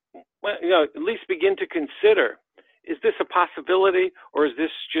say, well, at least begin to consider, is this a possibility, or is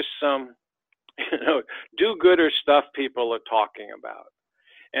this just some, do-gooder stuff people are talking about?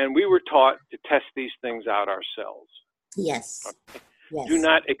 And we were taught to test these things out ourselves. Yes. Okay? Yes. Do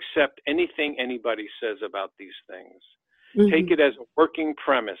not accept anything anybody says about these things. Take it as a working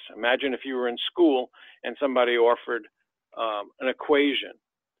premise. Imagine if you were in school and somebody offered an equation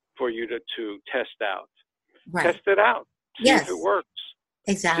for you to test out. Right. Test it out. See if it works.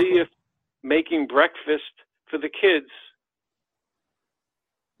 Exactly. See if making breakfast for the kids,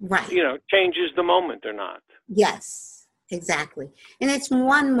 changes the moment or not. Yes, exactly. And it's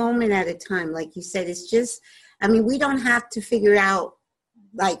one moment at a time. Like you said, it's just, we don't have to figure out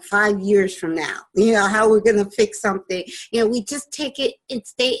like 5 years from now, how we're going to fix something. We just take it and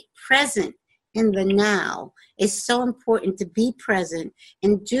stay present in the now. It's so important to be present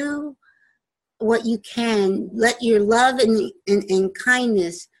and do what you can. Let your love and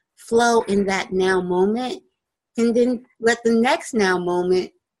kindness flow in that now moment, and then let the next now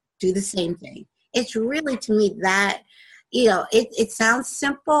moment do the same thing. It's really, to me, that, it sounds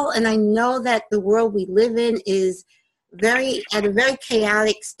simple, and I know that the world we live in is at a very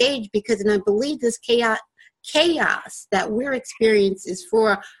chaotic stage, and I believe this chaos that we're experiencing is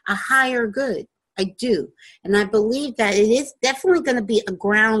for a higher good. I do. And I believe that it is definitely going to be a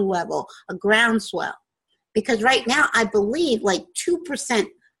ground level, a groundswell. Because right now, I believe like 2%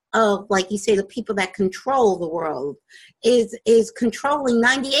 of, like you say, the people that control the world is controlling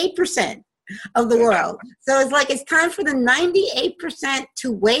 98% of the world. So it's like it's time for the 98%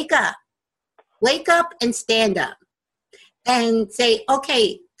 to wake up and stand up and say,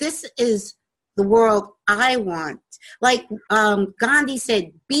 okay, this is the world I want. Like Gandhi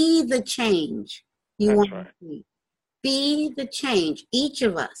said, be the change you want to see. Be the change. Each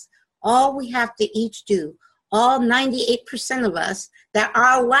of us, all we have to each do, all 98% of us that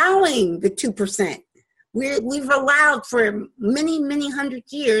are allowing the 2%. We've allowed for many, many hundred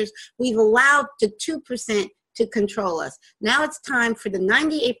years, we've allowed the 2% to control us. Now it's time for the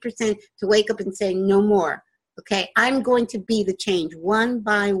 98% to wake up and say, no more. Okay, I'm going to be the change one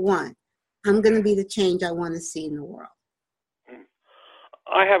by one. I'm going to be the change I want to see in the world.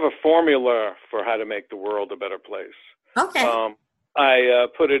 I have a formula for how to make the world a better place. Okay. I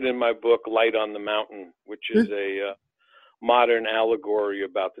put it in my book, Light on the Mountain, which is a modern allegory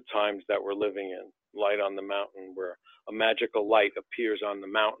about the times that we're living in. Light on the Mountain, where a magical light appears on the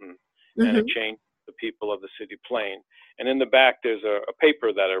mountain and it changes the people of the city plain. And in the back, there's a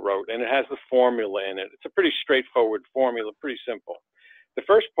paper that I wrote, and it has the formula in it. It's a pretty straightforward formula, pretty simple. The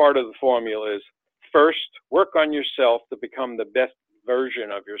first part of the formula is first, work on yourself to become the best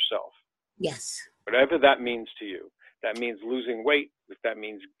version of yourself. Yes. Whatever that means to you. That means losing weight, if that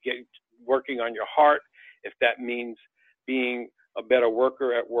means working on your heart, if that means being a better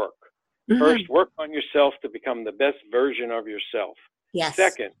worker at work. First, work on yourself to become the best version of yourself. Yes.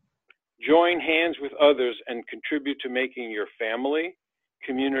 Second, join hands with others and contribute to making your family,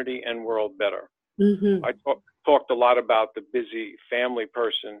 community, and world better. I talked a lot about the busy family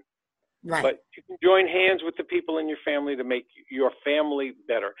person, right. But you can join hands with the people in your family to make your family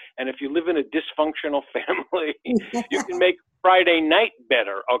better. And if you live in a dysfunctional family, you can make Friday night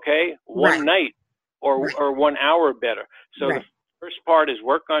better, okay? One night or 1 hour better. So the first part is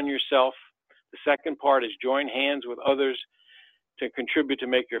work on yourself. The second part is join hands with others to contribute to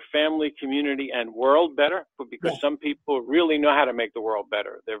make your family, community, and world better, but because some people really know how to make the world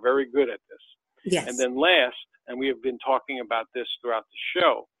better. They're very good at this. Yes. And then last, and we have been talking about this throughout the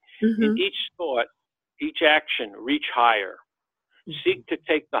show, in each thought, each action, reach higher. Seek to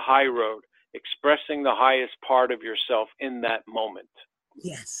take the high road, expressing the highest part of yourself in that moment.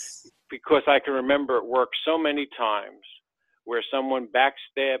 Yes. Because I can remember at work so many times where someone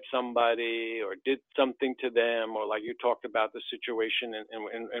backstabbed somebody or did something to them, or like you talked about the situation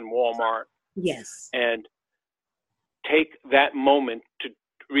in Walmart. Yes. And take that moment to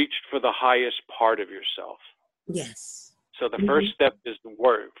reach for the highest part of yourself. Yes. So the first step is the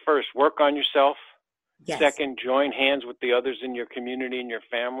work. First, work on yourself. Yes. Second, join hands with the others in your community and your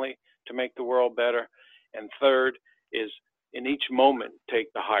family to make the world better. And third is, in each moment,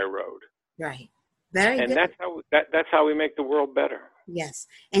 take the high road. Right. Very good. And that's how we make the world better. Yes.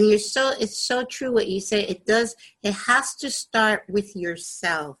 And it's so true what you say. It has to start with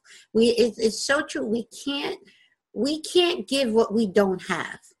yourself. It's so true. We can't give what we don't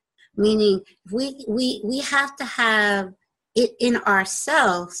have. Meaning we have to have it in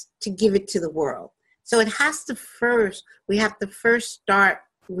ourselves to give it to the world. So we have to first start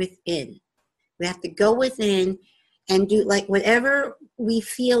within. We have to go within and do like whatever we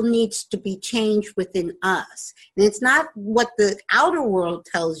feel needs to be changed within us. And it's not what the outer world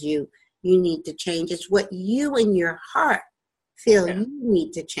tells you need to change. It's what you in your heart feel you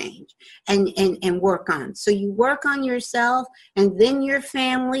need to change and work on. So you work on yourself, and then your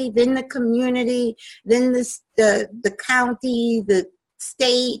family, then the community, then the county, the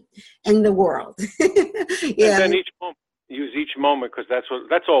state, and the world. And then use each moment, because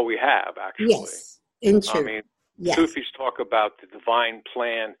that's all we have, actually. Yes, in truth. I mean, Sufis talk about the divine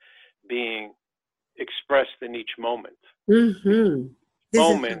plan being expressed in each moment.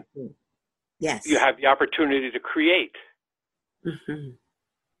 Moment, yes, you have the opportunity to create.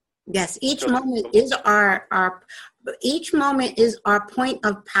 Yes, each moment is each moment is our point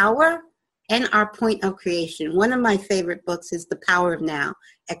of power and our point of creation. One of my favorite books is The Power of Now,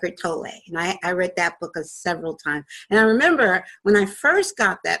 Eckhart Tolle. And I read that book several times. And I remember when I first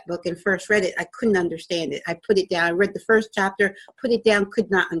got that book and first read it, I couldn't understand it. I put it down. I read the first chapter, put it down, could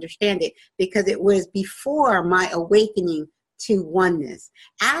not understand it because it was before my awakening to oneness.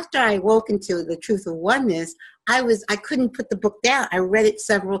 After I woke into the truth of oneness, I couldn't put the book down. I read it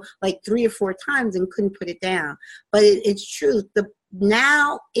 3 or 4 times and couldn't put it down. But it's true. The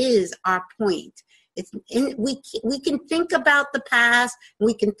now is our point. We can think about the past.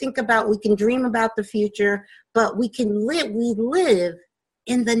 We can dream about the future, but we live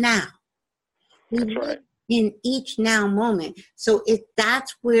in the now. We live in each now moment. So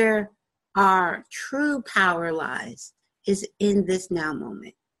that's where our true power lies, is in this now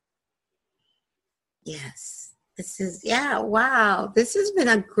moment. Yes. Wow. This has been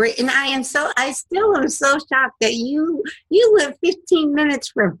a great, and I still am so shocked that you live 15 minutes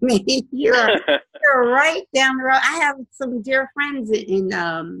from me. You're right down the road. I have some dear friends in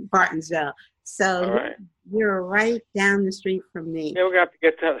Bartonsville. So you're right down the street from me. Yeah, we're going to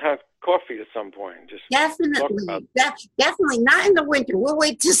have to have coffee at some point. Just definitely. Definitely not in the winter. We'll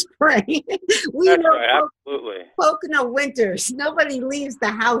wait till spring. That's right, absolutely. Pocono winters. Nobody leaves the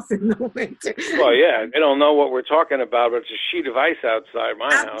house in the winter. Well, yeah, they don't know what we're talking about, but it's a sheet of ice outside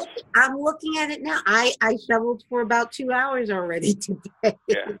my house. I'm looking at it now. I shoveled for about 2 hours already today.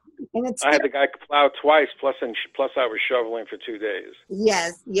 Yeah. And I had the guy plow twice, plus I was shoveling for 2 days.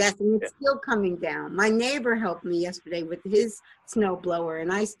 Yes, and it's still coming down. My neighbor helped me yesterday with his snow blower,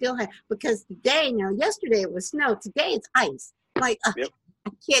 and I still have, because yesterday it was snow, today it's ice. Like, I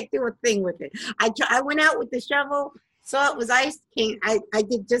can't do a thing with it. I went out with the shovel, saw it was ice, I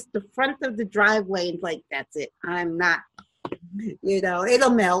did just the front of the driveway, and that's it. I'm not, it'll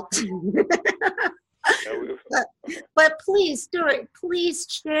melt. But please, Stewart, please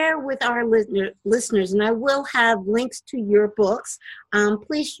share with our listeners, and I will have links to your books.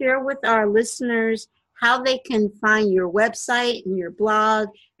 Please share with our listeners how they can find your website and your blog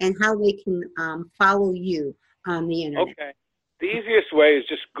and how they can follow you on the internet. Okay. The easiest way is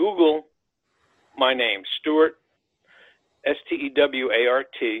just Google my name, Stewart, Stewart,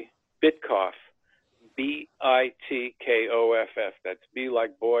 Bitkoff, Bitkoff. That's B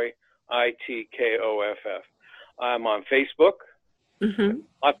like boy, Itkoff. I'm on Facebook. Mm-hmm.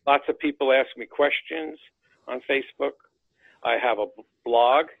 Lots of people ask me questions on Facebook. I have a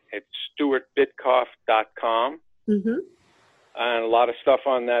blog. It's stewartbitkoff.com. Mm-hmm. And a lot of stuff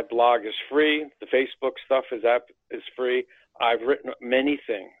on that blog is free. The Facebook stuff is free. I've written many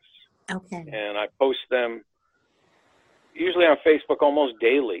things. Okay. And I post them usually on Facebook almost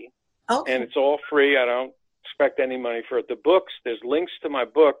daily. Okay. And it's all free. I don't expect any money for it. The books, there's links to my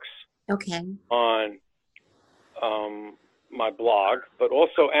books Okay. on my blog, but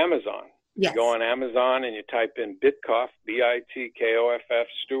also Amazon. Yes. You go on Amazon and you type in Bitkoff, Bitkoff,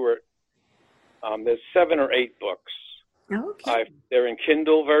 Stewart. There's 7 or 8 books. Okay. They're in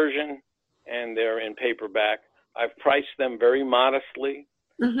Kindle version and they're in paperback. I've priced them very modestly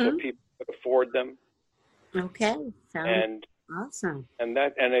so people could afford them. Okay. Sounds awesome. And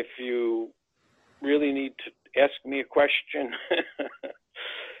if you really need to ask me a question,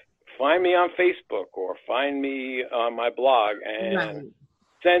 find me on Facebook or find me on my blog and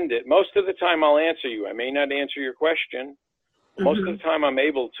send it. Most of the time I'll answer you. I may not answer your question. Most of the time I'm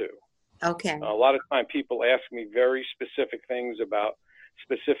able to. Okay. A lot of time people ask me very specific things about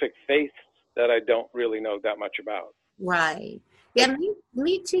specific faiths that I don't really know that much about. Right. Yeah,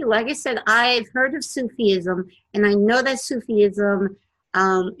 me too. Like I said, I've heard of Sufism, and I know that Sufism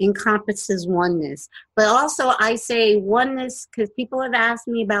encompasses oneness. But also I say oneness because people have asked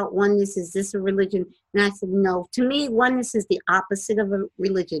me about oneness. Is this a religion? And I said, no. To me, oneness is the opposite of a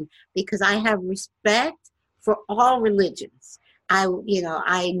religion because I have respect for all religions. I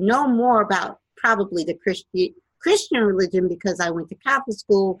know more about probably the Christian religion because I went to Catholic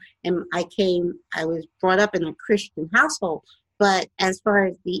school and I was brought up in a Christian household. But as far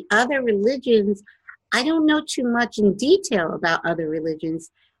as the other religions, I don't know too much in detail about other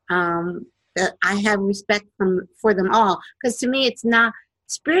religions. I have respect for them all because to me, it's not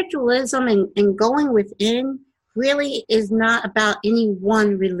spiritualism and going within really is not about any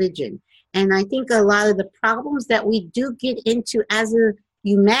one religion. And I think a lot of the problems that we do get into as a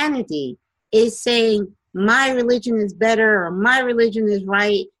humanity is saying my religion is better or my religion is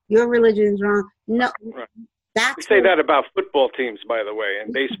right, your religion is wrong. No, right. That's we say that about football teams, by the way,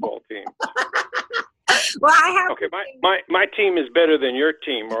 and baseball teams. Well, I have. Okay, my team is better than your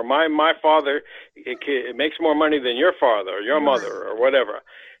team, or my father it makes more money than your father or your mother or whatever.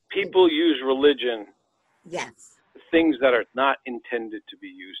 People use religion. Yes. Things that are not intended to be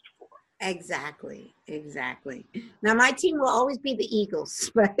used for. Exactly. Now, my team will always be the Eagles.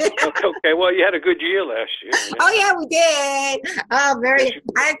 But okay, well, you had a good year last year. Yeah. Oh, yeah, we did. I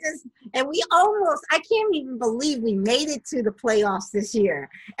can't even believe we made it to the playoffs this year.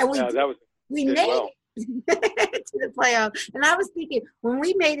 And we made it to the playoffs. And I was thinking, when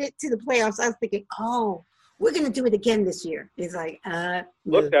we made it to the playoffs, I was thinking, oh, we're going to do it again this year. It's like,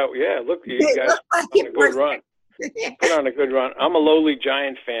 Look, you guys on a good run. Put on a good run. I'm a lowly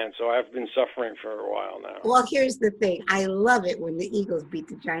Giant fan, so I've been suffering for a while now. Well, here's the thing. I love it when the Eagles beat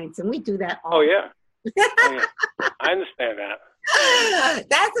the Giants, and we do that all. Oh, yeah. I understand that.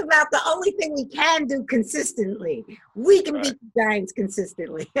 That's about the only thing we can do consistently. We can beat the Giants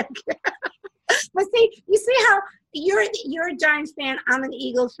consistently. But see, you see how you're a Giants fan, I'm an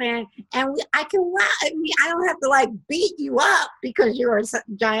Eagles fan, and I can laugh. I mean, I don't have to beat you up because you're a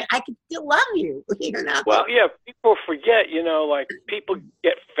Giant. I can still love you, Well, yeah, people forget, people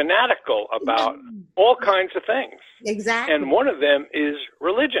get fanatical about all kinds of things. Exactly. And one of them is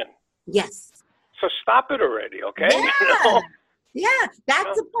religion. Yes. So stop it already, okay? Yeah. Yeah,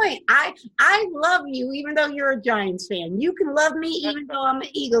 that's the point. I love you even though you're a Giants fan. You can love me even though I'm an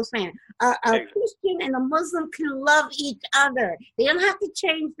Eagles fan. A Christian and a Muslim can love each other. They don't have to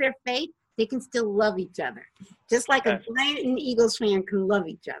change their faith. They can still love each other. Just like a Giant and Eagles fan can love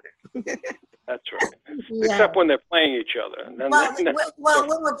each other. That's right. Yeah. Except when they're playing each other. And then when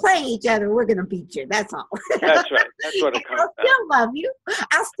we're playing each other, we're going to beat you. That's all. That's right. That's what it comes down. I'll still love you.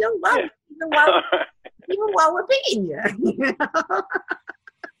 I'll still love you even while we're beating you.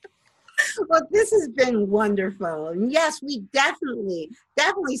 Well, this has been wonderful. And yes, we definitely,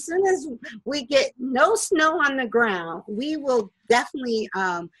 as soon as we get no snow on the ground, we will definitely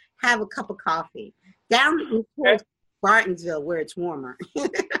have a cup of coffee down in Bartonsville where it's warmer.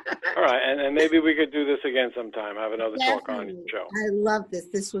 All right, and maybe we could do this again sometime, have another talk on Definitely. your show. I love this.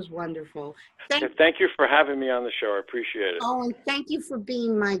 This was wonderful. Thank you for having me on the show. I appreciate it. Oh, and thank you for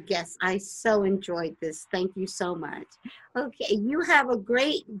being my guest. I so enjoyed this. Thank you so much. Okay, you have a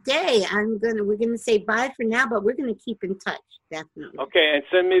great day. We're gonna say bye for now, but we're gonna keep in touch, definitely. Okay, and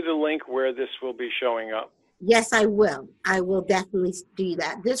send me the link where this will be showing up. Yes, I will. I will definitely do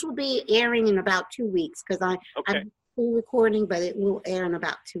that. This will be airing in about 2 weeks because I'm recording, but it will air in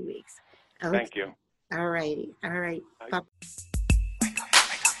about 2 weeks. Okay. Thank you. All righty. All right. Bye.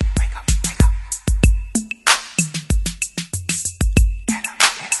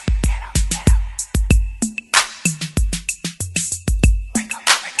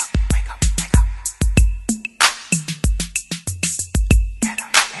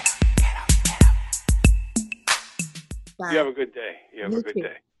 You have a good day. You have a good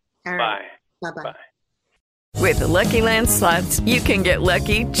day. All right. Bye. Bye-bye. Bye. With the Lucky Land Slots, you can get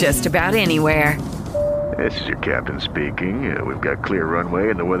lucky just about anywhere. This is your captain speaking. We've got clear runway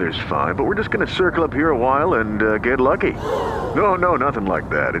and the weather's fine, but we're just going to circle up here a while and get lucky. No, nothing like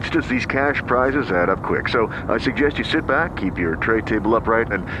that. It's just these cash prizes add up quick. So I suggest you sit back, keep your tray table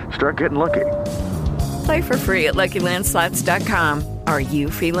upright, and start getting lucky. Play for free at LuckyLandSlots.com. Are you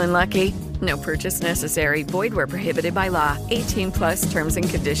feeling lucky? No purchase necessary. Void where prohibited by law. 18+ terms and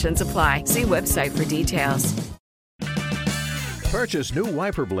conditions apply. See website for details. Purchase new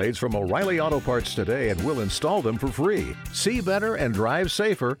wiper blades from O'Reilly Auto Parts today and we'll install them for free. See better and drive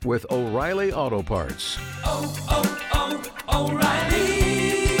safer with O'Reilly Auto Parts. Oh,